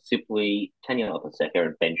Sipley, Tanya Lapaseka,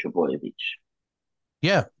 and Ben Trebojevic.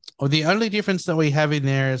 Yeah. Well, the only difference that we have in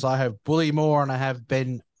there is I have Bullymore and I have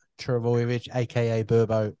Ben Trebojevic, aka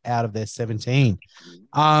Burbo, out of their 17.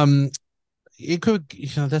 It could,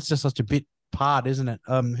 that's just such a bit part, isn't it?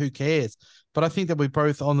 Who cares? But I think that we're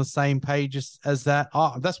both on the same page as that.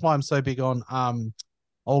 Oh, that's why I'm so big on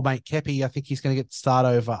old mate Kepi. I think he's going to get the start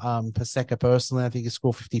over Paseka personally. I think he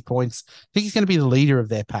scored 50 points. I think he's going to be the leader of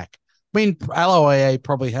their pack. I mean, Aloye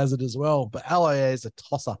probably has it as well, but Aloye is a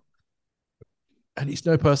tosser. And he's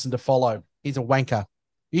no person to follow. He's a wanker.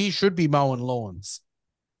 He should be mowing lawns.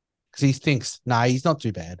 Because he thinks, nah, he's not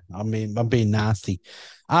too bad. I mean, I'm being nasty.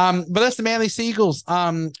 But that's the Manly Seagulls.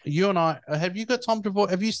 You and I, have you got Tom Travojevic?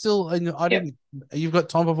 Have you still? You've got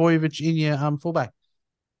Tom Travojevic in your fullback.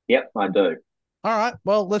 Yep, I do. All right.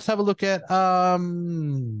 Well, let's have a look at Have we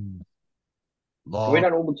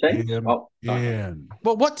done all the teams? Yeah.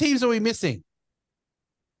 Well, what teams are we missing?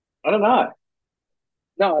 I don't know.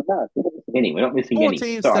 No, no, we're not missing any. We're not missing Four any.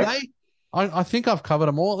 teams Sorry. today. I think I've covered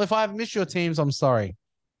them all. If I've missed your teams, I'm sorry.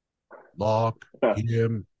 Lock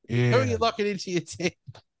him in. Who are you locking into your team?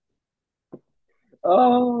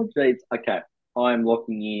 Oh, jeez. Okay. I'm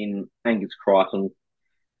locking in Angus Crichton.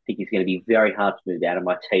 I think he's going to be very hard to move out of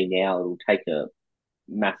my team now. It'll take a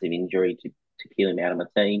massive injury to kill him out of my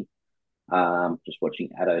team. Just watching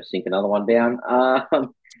Addo sink another one down.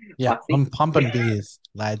 Yeah, I think I'm pumping beers,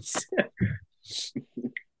 lads.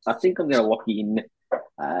 I think I'm going to lock in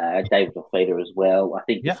David Lafita as well. I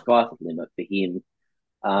think the Yeah. sky's the limit for him.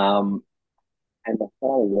 Um, and the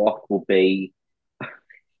final lock will be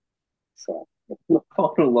sorry, the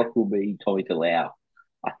final lock will be Tommy Talau.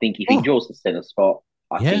 I think if he Oh, draws the centre spot,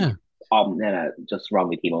 I think yeah. I'm gonna just run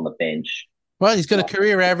with him on the bench. Well, he's got a Like,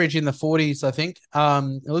 career average in the 40s, I think.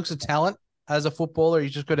 It looks a talent as a footballer.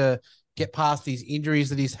 He's just got to get past these injuries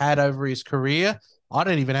that he's had over his career. I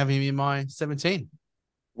don't even have him in my 17.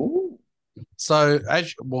 ooh, So,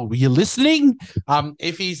 you're listening.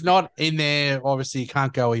 If he's not in there, obviously he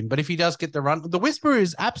can't go in. But if he does get the run, the Whisperer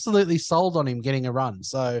is absolutely sold on him getting a run.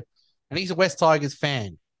 So, and he's a West Tigers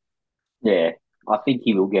fan. yeah, I think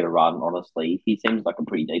he will get a run. Honestly, he seems like a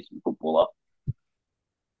pretty decent footballer.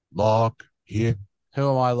 Lock here. Who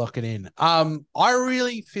am I locking in? I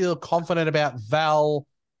really feel confident about Val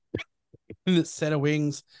in the center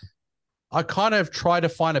wings. I kind of try to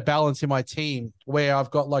find a balance in my team where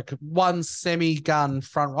I've got like one semi-gun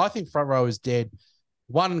front. I think front row is dead.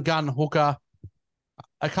 One gun hooker,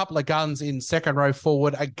 a couple of guns in second row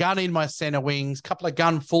forward, a gun in my center wings, couple of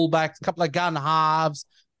gun fullbacks, couple of gun halves,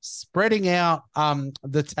 spreading out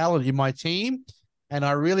the talent in my team. And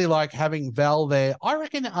I really like having Val there. I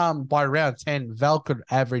reckon by round 10, Val could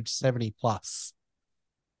average 70 plus.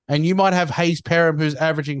 And you might have Hayes Perham who's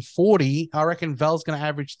averaging 40. I reckon Val's going to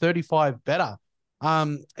average 35 better.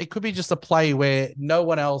 It could be just a play where no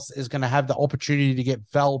one else is going to have the opportunity to get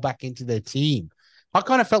Val back into their team. I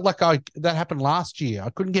kind of felt like that happened last year. I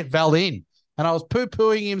couldn't get Val in, and I was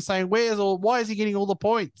poo-pooing him, saying, why is he getting all the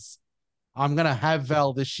points? I'm going to have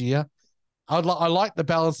Val this year. I like the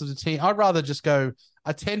balance of the team. I'd rather just go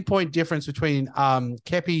a 10-point difference between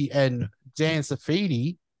Kepi and Dan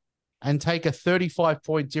Safidi and take a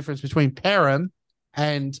 35-point difference between Perham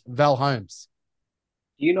and Val Holmes.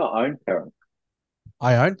 Do you not own Perham?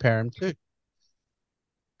 I own Perham too.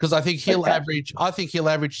 Because I think he'll Okay.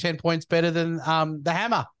 average 10 points better than the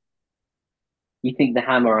Hammer. You think the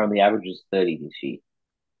Hammer only averages 30 this year?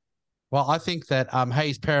 Well, I think that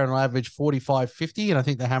Hayes Perham will average 45, 50, and I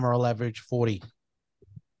think the Hammer will average 40.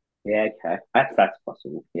 Yeah, okay. That's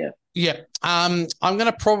possible. Yeah. Yeah. I'm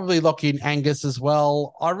gonna probably lock in Angus as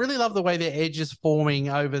well. I really love the way their edge is forming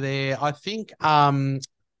over there. I think I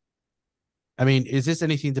mean, is this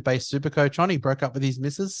anything to base Supercoach on? He broke up with his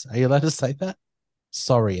missus. Are you allowed to say that?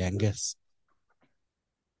 Sorry, Angus.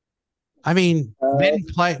 I mean,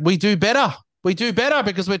 we do better. We do better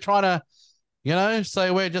because we're trying to,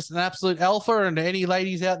 say we're just an absolute alpha, and any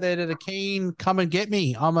ladies out there that are keen, come and get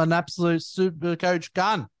me. I'm an absolute Supercoach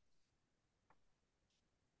gun.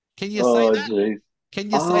 Can you say that? Geez.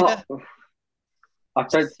 Can you say that? I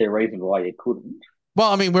don't see a reason why you couldn't.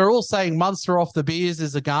 Well, I mean, we're all saying Munster off the beers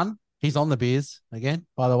is a gun. He's on the beers again,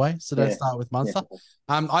 by the way. So don't start with Munster.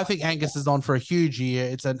 Yeah. I think Angus is on for a huge year.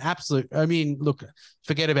 It's an absolute. I mean, look,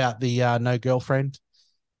 forget about the no girlfriend.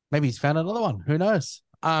 Maybe he's found another one. Who knows?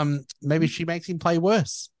 Maybe she makes him play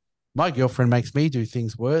worse. My girlfriend makes me do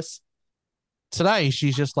things worse. Today,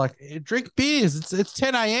 she's just like, drink beers. It's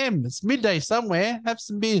 10 a.m. It's midday somewhere. Have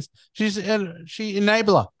some beers. She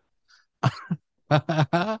enabler.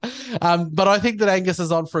 But I think that Angus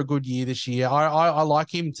is on for a good year this year. I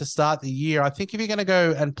like him to start the year. I think if you're going to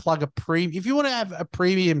go and plug a premium, if you want to have a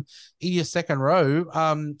premium in your second row,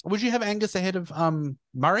 would you have Angus ahead of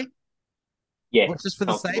Murray? Yeah, just for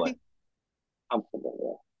the saving.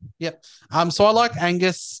 Yep. So I like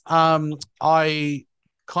Angus. I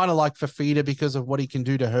kind of like Fafita because of what he can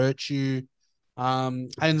do to hurt you.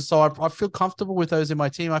 And so I feel comfortable with those in my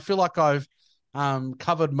team. I feel like I've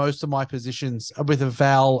covered most of my positions with a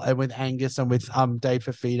Val and with Angus and with Dave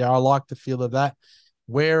Fafita. I like the feel of that.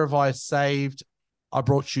 Where have I saved? I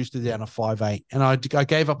brought Schuster down to 5'8", and I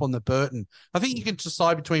gave up on the Burton. I think you can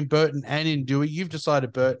decide between Burton and Indui. You've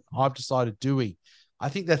decided Burton. I've decided Dewey. I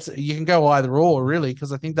think you can go either or really,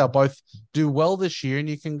 because I think they'll both do well this year,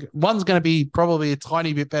 and one's going to be probably a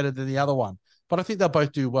tiny bit better than the other one, but I think they'll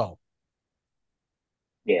both do well.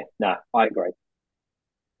 Yeah, no, I agree.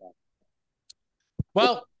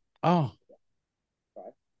 Well,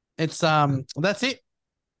 it's that's it.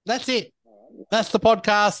 That's it. That's the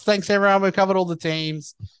podcast. Thanks everyone. We've covered all the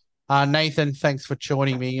teams. Nathan, thanks for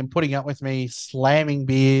joining me and putting up with me slamming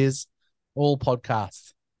beers all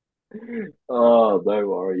podcasts. Oh, no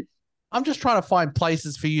worries. I'm just trying to find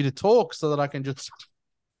places for you to talk so that I can just...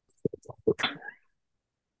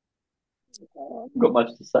 I've got much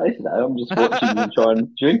to say today. I'm just watching you try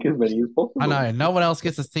and drink as many as possible. I know no one else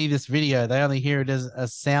gets to see this video. They only hear it as a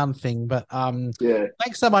sound thing. But Yeah.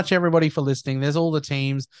 thanks so much, everybody, for listening. There's all the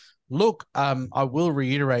teams. Look, I will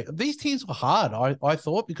reiterate, these teams were hard, I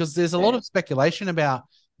thought, because there's a lot of speculation about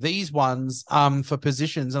these ones for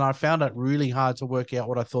positions, and I found it really hard to work out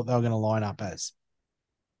what I thought they were going to line up as.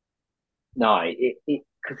 No,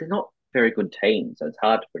 because they're not very good teams, so it's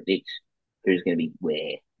hard to predict who's going to be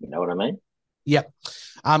where. You know what I mean? Yep.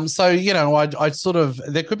 So, you know, I sort of,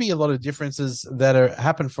 there could be a lot of differences that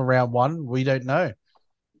happen for round one. We don't know.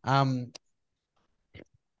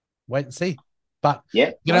 Wait and see. But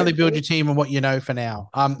you can only build your team on what you know for now.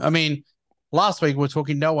 I mean, last week we were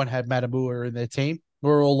talking, no one had Matamua in their team.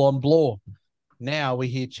 We're all on Blore. Now we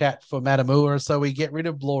hear chat for Matamua, so we get rid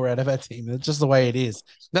of Blore out of our team. It's just the way it is.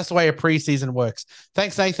 That's the way a preseason works.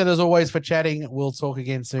 Thanks, Nathan, as always, for chatting. We'll talk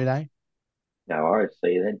again soon, eh? No worries.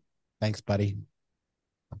 See you then. Thanks, buddy.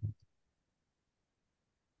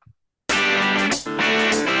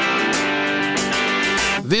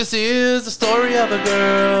 This is the story of a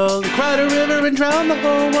girl who cried a river and drowned the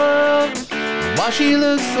whole world. Why she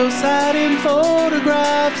looks so sad in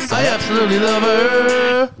photographs, I absolutely love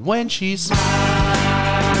her when she smiles.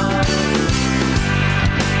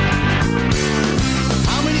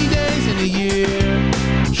 How many days in a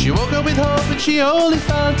year she woke up with hope and she only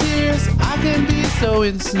found tears? I can be so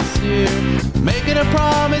insincere, making a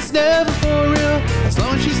promise never for real, as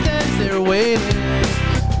long as she stands there waiting,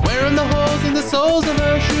 wearing the holes in the soles of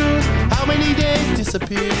her shoes. How many days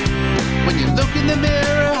disappear when you look in the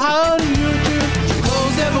mirror? How do you choose? Your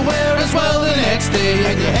clothes never wear as well the next day,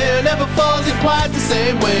 and your hair never falls in quite the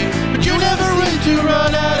same way, but you never seem to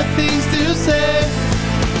run out of things to say.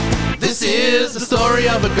 This is the story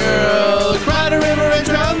of a girl who cried a river and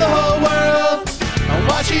drowned the whole world. And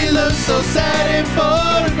why she looks so sad in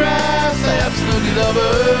photographs, I absolutely love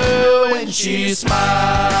her when she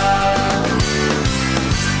smiles.